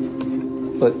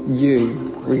fan. But you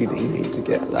really need to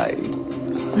get laid.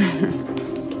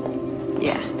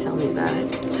 Yeah, tell me about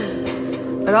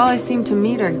it. But all I seem to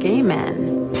meet are gay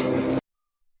men.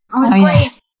 Oh, it's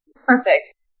great. It's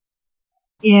perfect.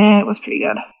 Yeah, it was pretty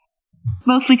good.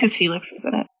 Mostly because Felix was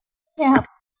in it. Yeah.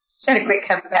 She had a great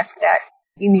comeback for that.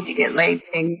 You need to get laid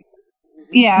thing.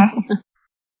 Yeah.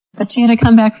 But she had to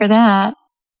come back for that.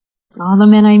 All the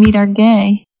men I meet are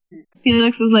gay.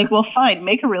 Felix was like, well, fine,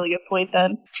 make a really good point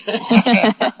then.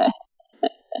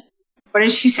 What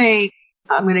did she say?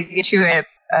 I'm going to get you a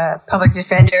public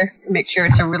defender. Make sure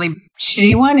it's a really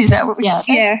shitty one. Is that what she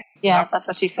said? Yeah, that's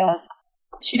what she says.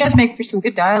 She does make for some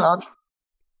good dialogue.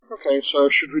 Okay, so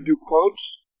should we do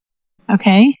quotes?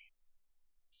 Okay.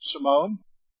 Simone?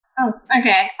 Oh,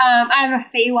 okay. I have a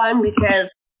fee one because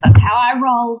that's how I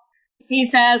roll. He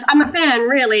says, I'm a fan,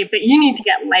 really, but you need to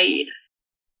get laid.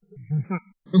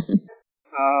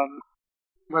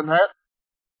 Lynette?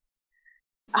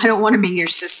 I don't want to be your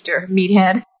sister,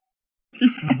 meathead.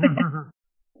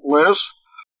 Liz?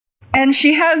 And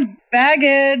she has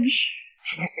baggage.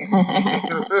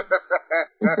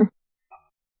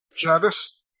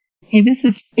 Janice? Hey, this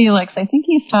is Felix. I think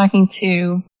he's talking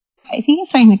to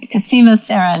Cosima,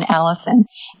 Sarah, and Allison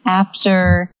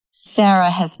after Sarah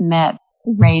has met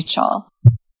Rachel.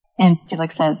 And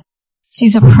Felix says,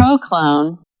 she's a pro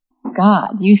clone.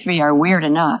 God, you three are weird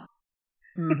enough.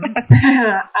 I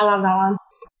love that one.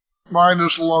 Mine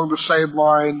is along the same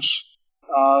lines.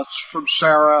 It's from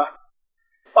Sarah.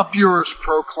 Up yours,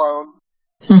 pro clone.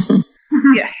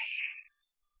 Yes.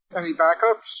 Any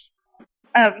backups?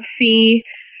 Fee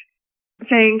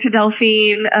saying to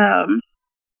Delphine, oh,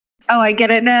 I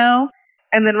get it now.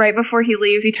 And then right before he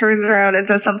leaves, he turns around and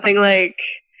says something like,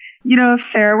 if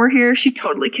Sarah were here, she'd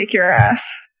totally kick your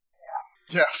ass.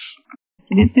 Yes.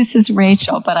 This is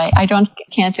Rachel, but I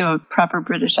can't do a proper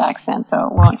British accent, so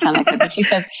it won't sound like it. But she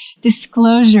says,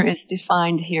 disclosure is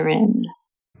defined herein.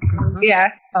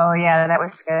 Yeah. Oh, yeah, that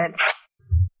was good.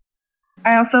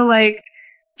 I also like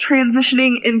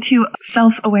transitioning into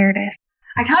self-awareness.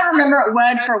 I can't remember it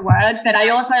word for word, but I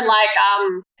also like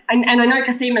and I know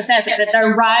Cosima says it, that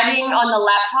they're writing on the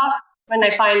laptop when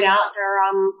they find out they're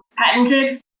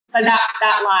patented. So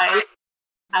that line,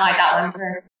 I like that one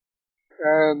too.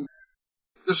 And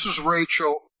this is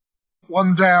Rachel.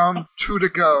 1 down, 2 to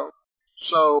go.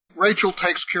 So Rachel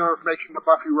takes care of making the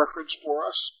Buffy reference for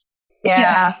us. Yeah.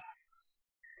 Yes.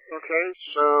 Okay,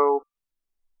 so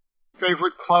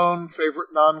favorite clone, favorite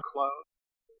non-clone.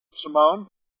 Simone?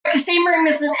 Cosima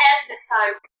is an S this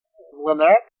time.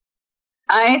 Lynette?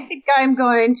 I think I'm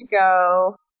going to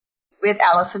go with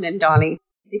Allison and Donnie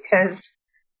because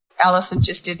Allison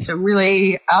just did some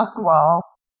really out-the-wall,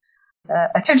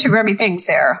 attention-grabbing things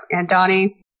there. And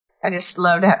Donnie, I just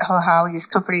loved how he was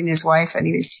comforting his wife, and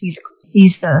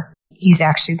he's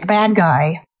actually the bad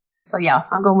guy. So yeah,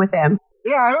 I'm going with them.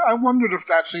 Yeah, I wondered if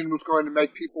that scene was going to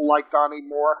make people like Donnie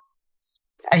more.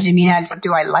 As you mean,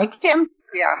 do I like him?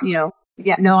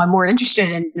 Yeah. No, I'm more interested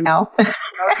in him now.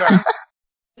 Okay.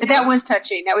 But that was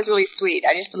touching. That was really sweet.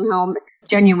 I just don't know how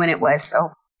genuine it was,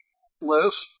 so.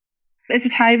 Liz? It's a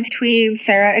tie between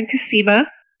Sarah and Cosima.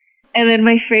 And then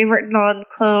my favorite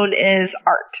non-clone is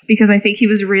Art, because I think he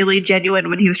was really genuine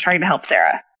when he was trying to help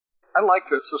Sarah. I like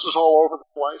this. This is all over the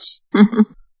place.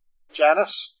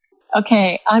 Janice?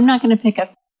 Okay, I'm going to pick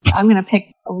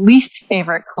a least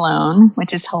favorite clone,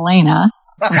 which is Helena.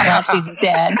 I'm glad she's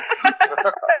dead.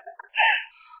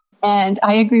 And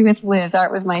I agree with Liz.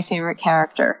 Art was my favorite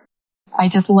character. I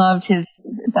just loved the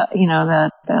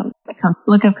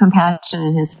look of compassion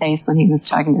in his face when he was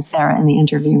talking to Sarah in the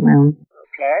interview room.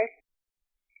 Okay.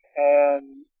 And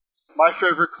my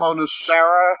favorite clone is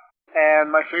Sarah,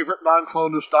 and my favorite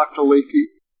non-clone is Dr. Leakey.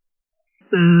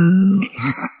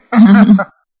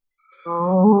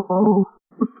 Oh.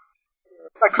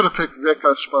 I could have picked Vic,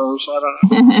 I suppose. I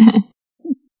don't know.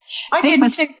 I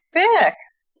didn't pick Vic.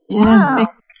 Yeah, wow.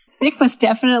 Vic was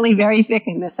definitely very Vic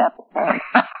in this episode.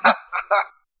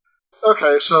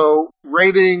 Okay, so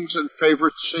ratings and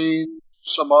favorite scene,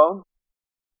 Simone?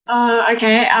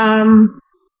 Okay, 10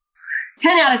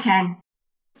 out of 10.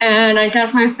 And I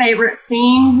guess my favorite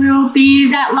scene will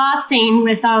be that last scene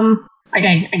with,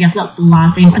 okay, I guess not the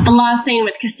last scene, but the last scene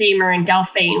with Cosima and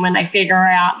Delphine when they figure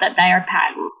out that they are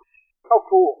patent. Oh,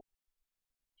 cool.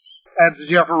 And did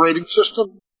you have a rating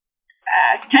system?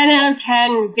 10 out of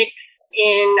 10 Vicks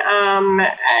in,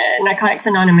 Narcotics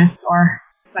Anonymous or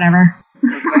whatever.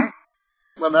 Okay.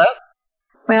 Lynette?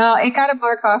 Well, it got a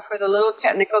mark off for the little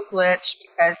technical glitch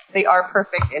because they are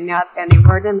perfect and they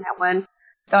weren't in that one.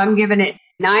 So I'm giving it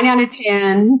 9 out of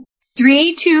 10.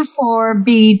 3, 2, 4,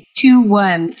 B, 2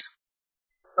 1s.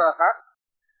 Uh-huh.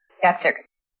 That's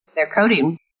their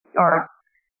coding. Or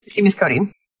Cosima's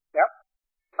coding. Yep.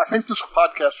 I think there's a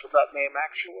podcast with that name,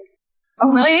 actually.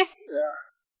 Oh, really? Yeah.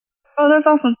 Oh, that's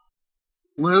awesome.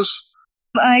 Liz?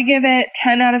 I give it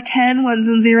 10 out of 10 ones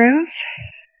and zeros.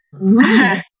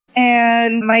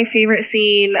 And my favorite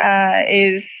scene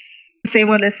is the same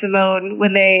one as Simone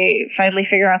when they finally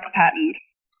figure out the patent.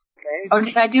 Okay. Oh,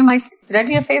 did I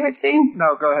do a favorite scene?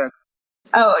 No, go ahead.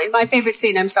 Oh, my favorite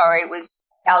scene, I'm sorry, was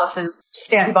Allison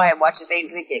stands by and watches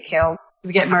Ainsley get killed.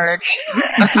 Get murdered.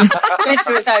 Commit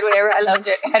suicide, whatever. I loved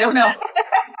it. I don't know.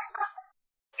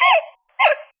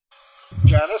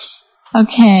 Janice?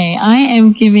 Okay, I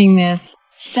am giving this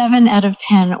 7 out of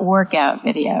 10 workout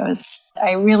videos.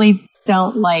 I really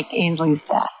don't like Ainsley's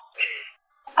death.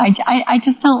 I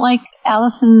just don't like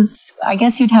Allison's, I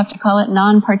guess you'd have to call it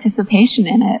non-participation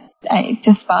in it. It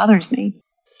just bothers me.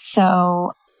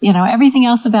 So, everything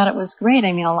else about it was great.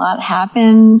 I mean, a lot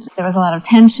happened. There was a lot of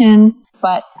tension,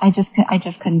 but I just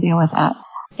couldn't deal with that.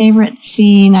 Favorite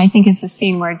scene, I think, is the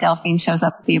scene where Delphine shows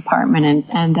up at the apartment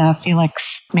and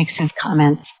Felix makes his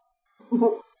comments.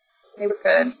 They were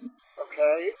good.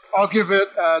 Okay. I'll give it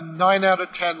 9 out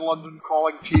of 10 London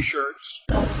Calling t-shirts.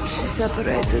 She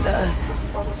separated us.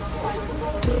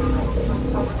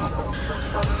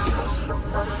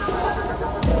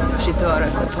 She tore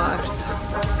us apart.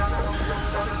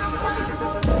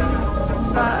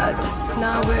 But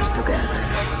now we're together.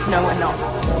 No, we're not.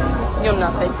 You're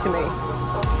nothing to me.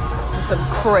 Just some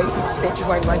crazy bitch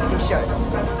wearing my t-shirt.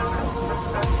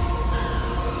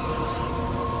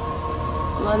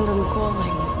 London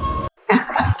Calling.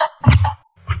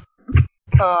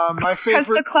 My favorite... Because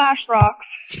the Clash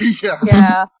rocks.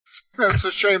 Yeah. It's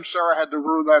a shame Sarah had to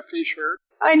ruin that t-shirt.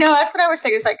 I know, that's what I was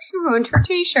thinking. It's like, she ruined her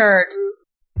t-shirt.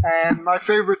 And my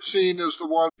favorite scene is the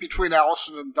one between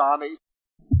Allison and Donnie.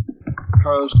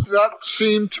 Because that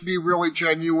seemed to be really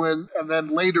genuine, and then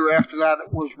later after that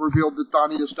it was revealed that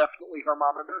Donnie is definitely her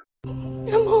monitor. I'm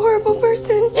a horrible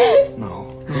person.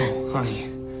 No, honey.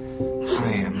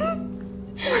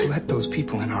 I let those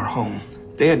people in our home.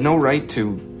 They had no right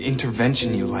to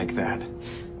intervention you like that.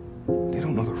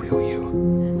 don't know the real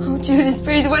you. Oh, Judas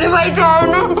Priest, what have I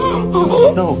done?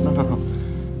 No.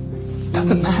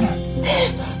 Doesn't matter.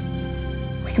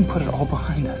 We can put it all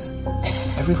behind us.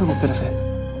 Every little bit of it.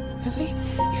 Really?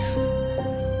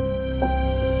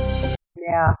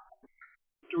 Yeah.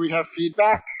 Do we have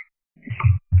feedback?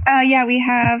 Yeah, we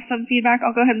have some feedback.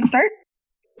 I'll go ahead and start.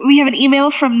 We have an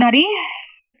email from Nutty.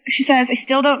 She says, I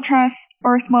still don't trust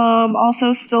Birth Mom.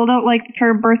 Also, still don't like the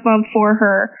term Birth Mom for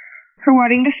her. Her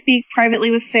wanting to speak privately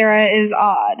with Sarah is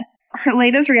odd.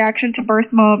 Helena's reaction to Birth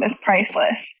Mom is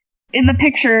priceless. In the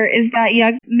picture, is that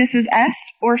young Mrs.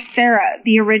 S or Sarah,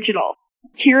 the original?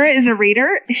 Kira is a reader.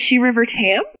 Is she River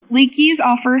Tam? Leaky's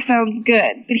offer sounds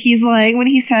good, but he's lying when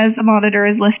he says the monitor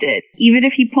is lifted. Even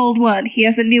if he pulled one, he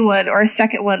has a new one or a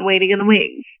second one waiting in the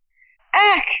wings.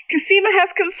 Cosima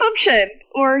has consumption!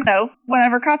 Or, no,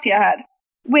 whatever Katya had.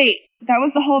 Wait, that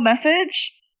was the whole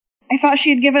message? I thought she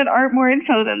had given Art more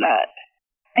info than that.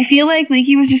 I feel like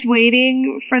Leaky was just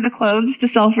waiting for the clones to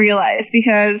self-realize,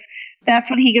 because that's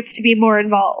when he gets to be more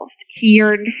involved. He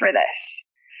yearned for this.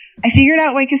 I figured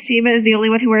out why Cosima is the only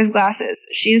one who wears glasses.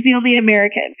 She is the only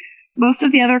American. Most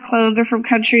of the other clones are from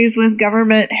countries with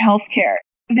government health care.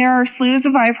 There are slews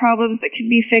of eye problems that can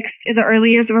be fixed in the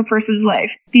early years of a person's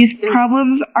life. These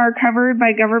problems are covered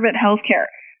by government health care.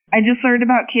 I just learned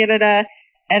about Canada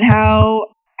and how,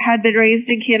 had been raised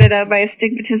in Canada, my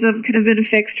astigmatism could have been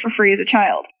fixed for free as a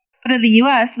child. But in the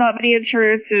U.S., not many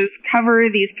insurances cover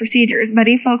these procedures.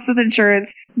 Many folks with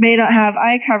insurance may not have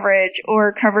eye coverage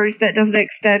or coverage that doesn't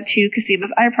extend to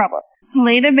Cosima's eye problem.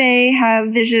 Helena may have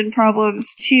vision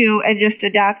problems too and just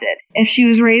adapted, if she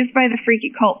was raised by the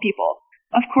freaky cult people.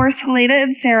 Of course, Helena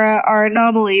and Sarah are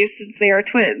anomalies since they are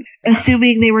twins,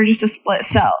 assuming they were just a split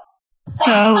cell.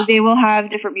 So they will have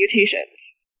different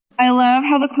mutations. I love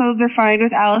how the clones are fine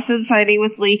with Allison siding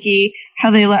with Leaky,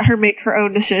 how they let her make her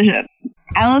own decision.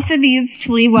 Allison needs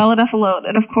to leave well enough alone,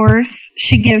 and of course,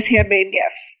 she gives handmade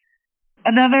gifts.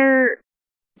 Another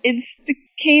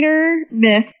instigator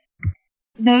myth.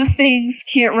 Those things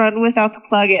can't run without the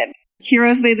plug-in.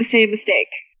 Heroes made the same mistake.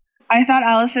 I thought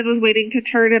Allison was waiting to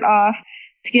turn it off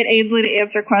to get Ainsley to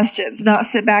answer questions, not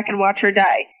sit back and watch her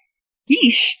die.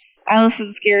 Yeesh.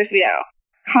 Allison scares me now.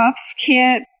 Cops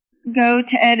can't go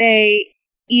to NA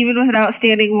even with an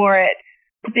outstanding warrant,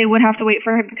 but they would have to wait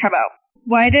for him to come out.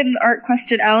 Why didn't Art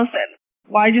question Allison?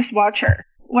 Why just watch her?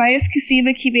 Why is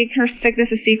Cosima keeping her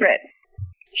sickness a secret?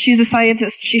 She's a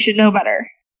scientist. She should know better.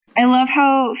 I love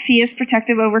how Fee is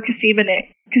protective over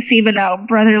Cosima now,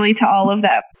 brotherly to all of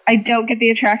them. I don't get the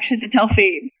attraction to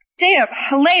Delphine. Damn,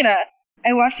 Helena!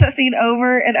 I watched that scene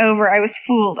over and over. I was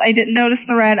fooled. I didn't notice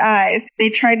the red eyes. They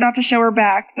tried not to show her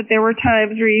back, but there were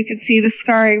times where you could see the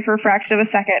scarring for a fraction of a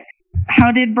second.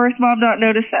 How did Birth Mom not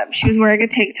notice them? She was wearing a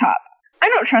tank top. I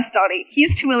don't trust Donnie.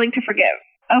 He's too willing to forgive.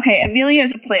 Okay, Amelia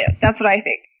is a plant. That's what I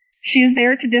think. She is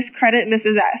there to discredit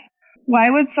Mrs. S.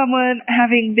 Why would someone,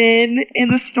 having been in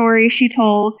the story she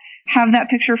told, have that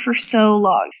picture for so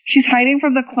long? She's hiding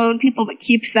from the clone people that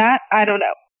keeps that? I don't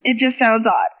know. It just sounds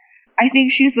odd. I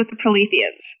think she's with the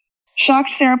Proletheans.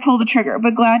 Shocked Sarah pulled the trigger,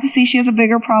 but glad to see she has a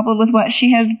bigger problem with what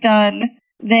she has done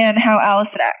than how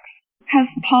Allison acts.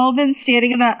 Has Paul been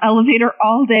standing in that elevator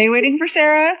all day waiting for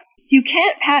Sarah? You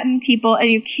can't patent people and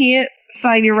you can't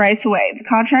sign your rights away. The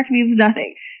contract means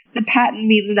nothing. The patent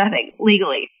means nothing,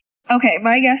 legally. Okay,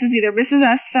 my guess is either Mrs.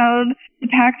 S found the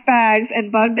packed bags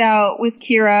and bugged out with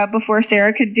Kira before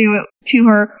Sarah could do it to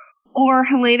her, or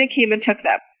Helena came and took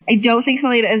them. I don't think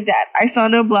Helena is dead. I saw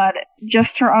no blood,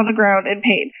 just her on the ground in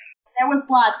pain. There was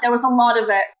blood. There was a lot of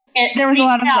it. There was a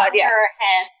lot of blood, yeah.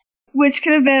 Which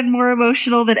could have been more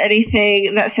emotional than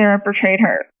anything that Sarah portrayed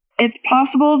her. It's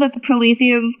possible that the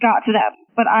Proletheans got to them,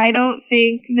 but I don't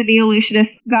think the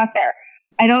Neolutionists got there.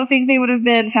 I don't think they would have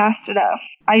been fast enough.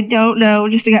 I don't know,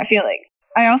 just a gut feeling.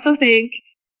 I also think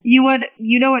you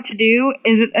know what to do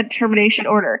isn't a termination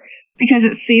order, because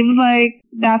it seems like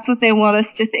that's what they want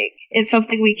us to think. It's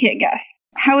something we can't guess.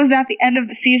 How is that the end of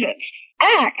the season?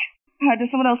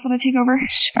 Does someone else want to take over?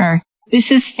 Sure.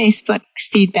 This is Facebook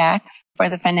feedback for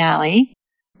the finale.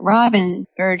 Robin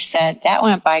Burge said, that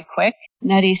went by quick.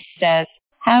 Nutty says,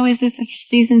 how is this a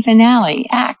season finale?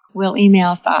 We'll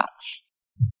email thoughts.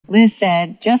 Liz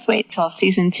said, just wait till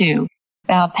season 2.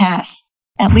 Val Pass.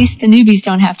 At least the newbies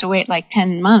don't have to wait like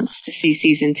 10 months to see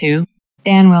season 2.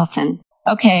 Dan Wilson.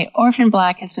 Okay, Orphan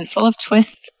Black has been full of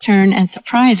twists, turns, and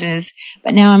surprises,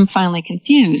 but now I'm finally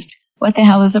confused. What the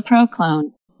hell is a pro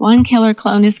clone? One killer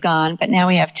clone is gone, but now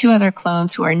we have 2 other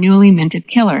clones who are newly minted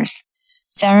killers.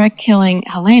 Sarah killing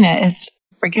Helena is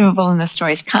forgivable in the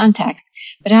story's context,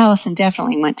 but Allison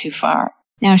definitely went too far.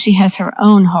 Now she has her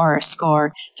own horror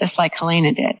score, just like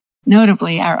Helena did.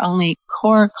 Notably, our only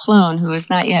core clone who is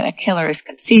not yet a killer is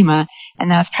Cosima, and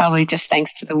that's probably just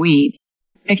thanks to the weed.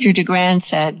 Victor Dugrand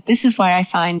said, "This is why I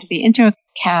find the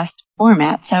intercast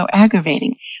format so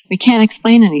aggravating. We can't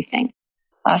explain anything.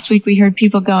 Last week we heard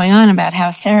people going on about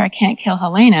how Sarah can't kill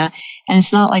Helena, and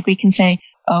it's not like we can say,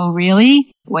 'Oh,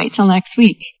 really?' Wait till next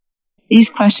week." These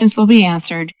questions will be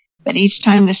answered, but each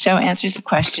time the show answers a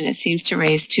question, it seems to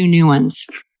raise two new ones.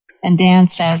 And Dan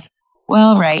says,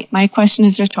 "Well, right, my question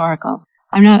is rhetorical.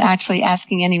 I'm not actually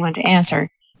asking anyone to answer.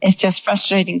 It's just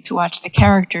frustrating to watch the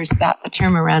characters bat the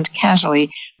term around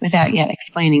casually without yet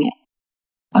explaining it."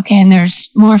 Okay, and there's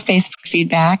more Facebook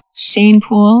feedback. Shane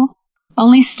Poole: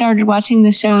 "Only started watching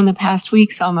the show in the past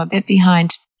week, so I'm a bit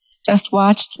behind. Just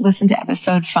watched, listened to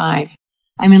episode 5.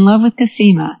 I'm in love with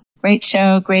Cosima. Great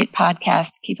show, great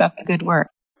podcast. Keep up the good work."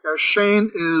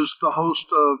 Shane is the host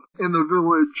of In the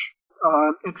Village,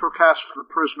 an introcast for the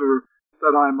Prisoner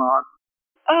that I'm on.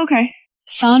 Oh, okay.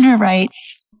 Sandra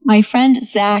writes, "My friend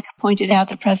Zach pointed out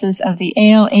the presence of the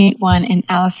AL-81 in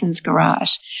Allison's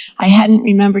garage. I hadn't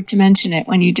remembered to mention it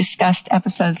when you discussed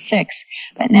episode 6,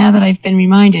 but now that I've been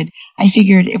reminded, I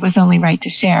figured it was only right to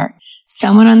share.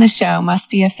 Someone on the show must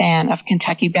be a fan of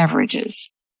Kentucky beverages."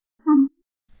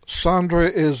 Sandra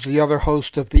is the other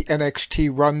host of the NXT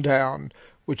Rundown,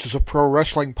 which is a pro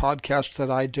wrestling podcast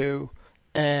that I do,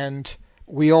 and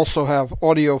we also have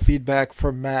audio feedback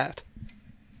from Matt.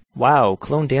 Wow,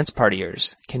 Clone Dance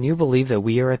Partiers. Can you believe that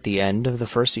we are at the end of the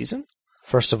first season?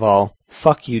 First of all,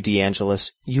 fuck you,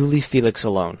 DeAngelis. You leave Felix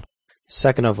alone.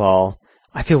 Second of all,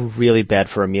 I feel really bad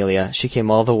for Amelia. She came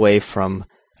all the way from,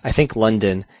 I think,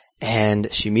 London,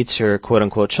 and she meets her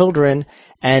quote-unquote children,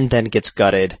 and then gets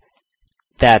gutted.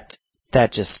 That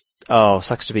just,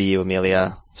 sucks to be you,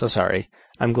 Amelia. So sorry.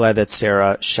 I'm glad that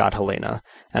Sarah shot Helena,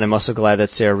 and I'm also glad that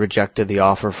Sarah rejected the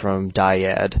offer from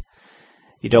Dyad.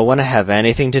 You don't want to have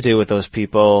anything to do with those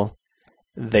people.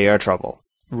 They are trouble.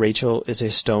 Rachel is a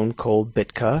stone-cold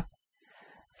Bitka.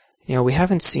 You know, we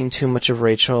haven't seen too much of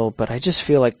Rachel, but I just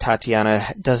feel like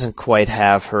Tatiana doesn't quite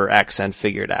have her accent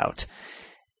figured out.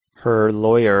 Her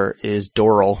lawyer is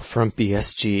Doral from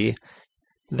BSG.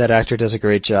 That actor does a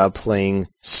great job playing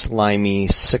slimy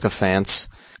sycophants.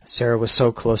 Sarah was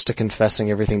so close to confessing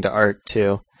everything to Art,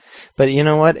 too. But you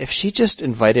know what? If she just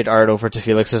invited Art over to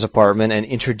Felix's apartment and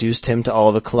introduced him to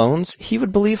all the clones, he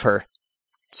would believe her.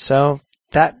 So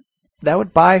that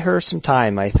would buy her some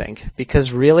time, I think.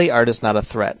 Because really, Art is not a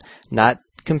threat. Not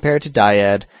compared to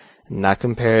Dyad, not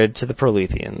compared to the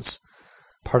Proletheans.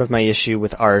 Part of my issue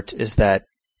with Art is that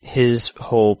his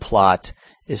whole plot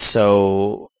is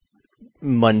so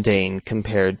mundane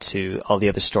compared to all the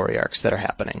other story arcs that are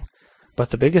happening. But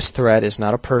the biggest threat is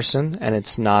not a person, and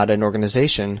it's not an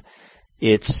organization.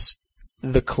 It's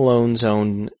the clone's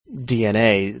own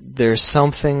DNA. There's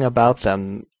something about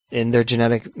them in their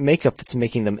genetic makeup that's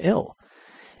making them ill.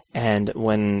 And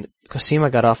when Cosima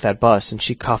got off that bus and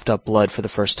she coughed up blood for the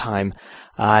first time,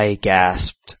 I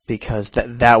gasped, because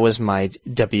that was my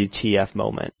WTF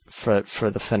moment for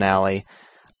the finale.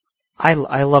 I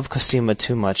love Cosima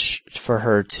too much for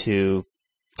her to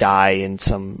die in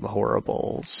some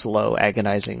horrible, slow,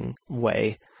 agonizing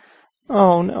way.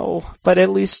 Oh no, but at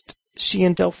least she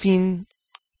and Delphine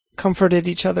comforted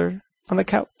each other on the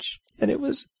couch, and it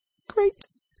was great.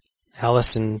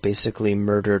 Allison basically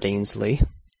murdered Ainsley.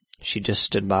 She just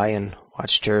stood by and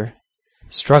watched her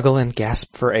struggle and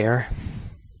gasp for air.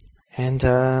 And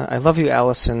I love you,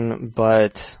 Allison,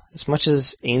 but as much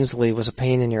as Ainsley was a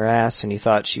pain in your ass and you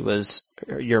thought she was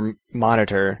your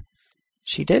monitor,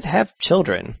 she did have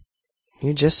children.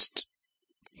 You just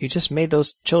made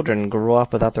those children grow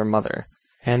up without their mother.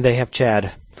 And they have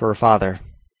Chad for a father.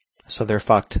 So they're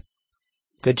fucked.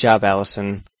 Good job,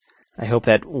 Allison. I hope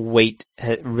that weight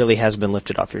really has been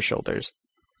lifted off your shoulders.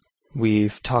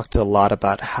 We've talked a lot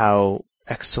about how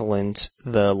excellent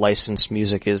the licensed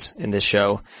music is in this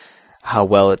show, how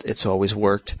well it's always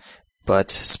worked,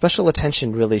 but special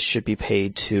attention really should be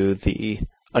paid to the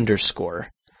underscore,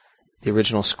 the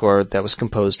original score that was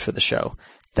composed for the show.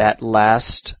 That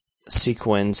last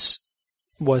sequence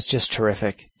was just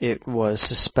terrific. It was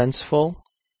suspenseful.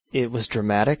 It was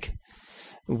dramatic.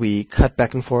 We cut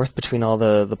back and forth between all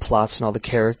the plots and all the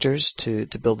characters to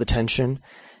build the tension,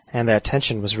 and that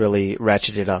tension was really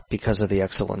ratcheted up because of the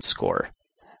excellent score.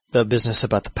 The business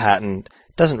about the patent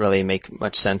doesn't really make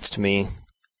much sense to me.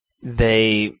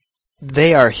 They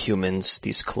are humans,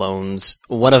 these clones.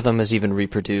 One of them is even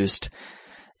reproduced.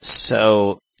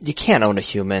 So you can't own a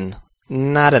human,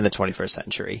 not in the 21st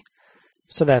century.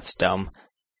 So that's dumb.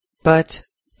 But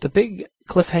the big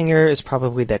cliffhanger is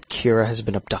probably that Kira has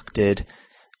been abducted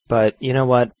But you know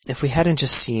what? If we hadn't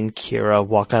just seen Kira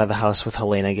walk out of the house with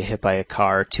Helena get hit by a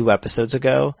car 2 episodes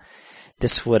ago,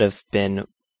 this would have been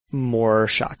more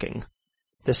shocking.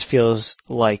 This feels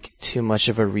like too much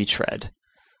of a retread.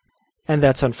 And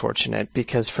that's unfortunate,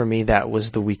 because for me that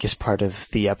was the weakest part of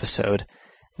the episode,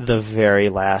 the very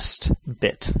last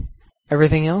bit.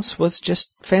 Everything else was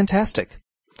just fantastic.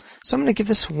 So I'm going to give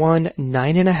this one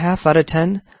 9.5 out of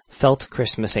 10 Felt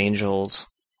Christmas Angels.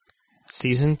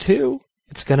 Season 2.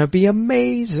 It's going to be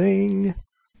amazing.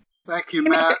 Thank you,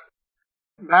 Matt.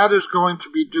 Matt is going to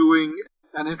be doing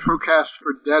an intro cast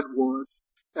for Deadwood,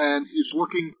 and he's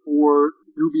looking for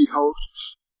newbie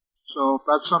hosts. So if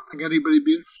that's something anybody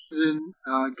be interested in,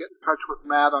 get in touch with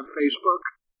Matt on Facebook.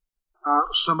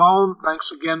 Simone,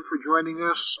 thanks again for joining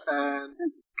us, and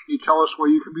can you tell us where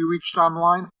you can be reached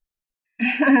online?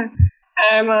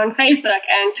 I'm on Facebook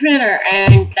and Twitter,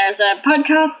 and there's a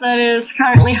podcast that is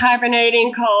currently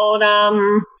hibernating called,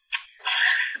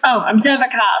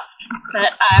 Observercast.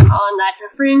 But I'm on that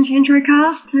Fringe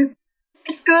Introcast.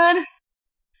 It's good.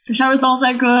 The show is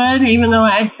also good, even though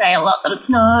I say a lot that it's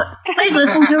not. Please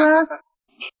listen to us.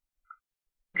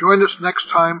 Join us next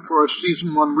time for a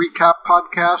Season 1 recap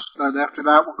podcast, and after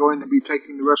that we're going to be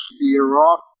taking the rest of the year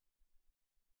off.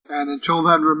 And until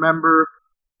then, remember,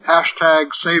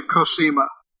 #Save Cosima.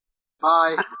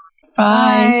 Bye.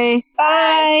 Bye.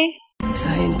 Bye.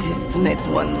 Scientists made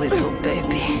one little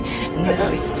baby, and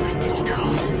then we split in two.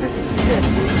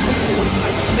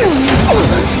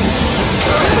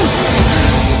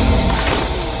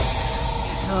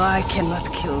 So I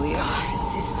cannot kill your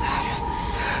sister.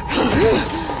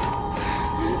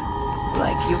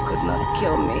 Like you could not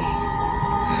kill me.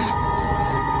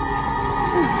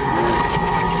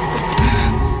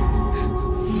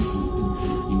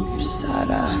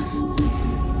 Sarah,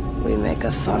 we make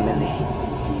a family.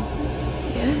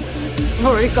 Yes? I've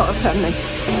already got a family.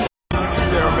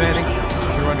 Sarah Manning,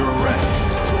 you're under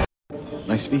arrest.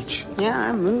 Nice speech. Yeah,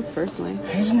 I moved personally.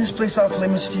 Isn't this place off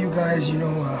limits to you guys? You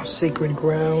know, sacred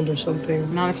ground or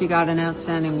something? Not if you got an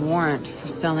outstanding warrant for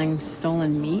selling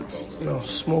stolen meat. No,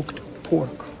 smoked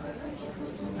pork.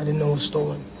 I didn't know it was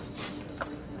stolen.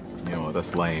 You know,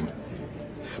 that's lame.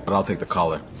 But I'll take the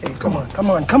collar. Hey, come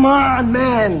on,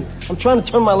 man! I'm trying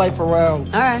to turn my life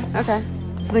around. All right, okay.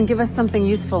 So then give us something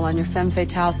useful on your femme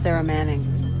fatale, Sarah Manning.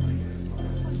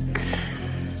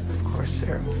 Of course,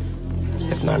 Sarah.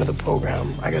 Step 9 of the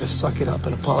program. I gotta suck it up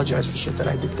and apologize for shit that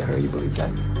I did to her. You believe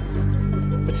that?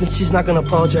 But since she's not gonna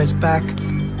apologize back,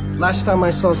 last time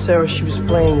I saw Sarah, she was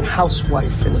playing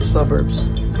housewife in the suburbs.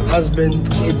 Husband,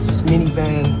 kids,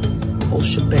 minivan, whole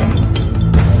shebang.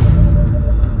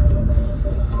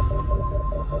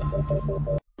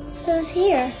 Who's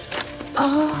here?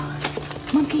 Oh,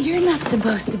 Monkey, you're not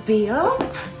supposed to be up.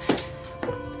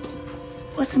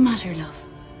 What's the matter, love?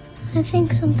 I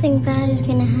think something bad is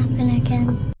gonna happen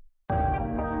again.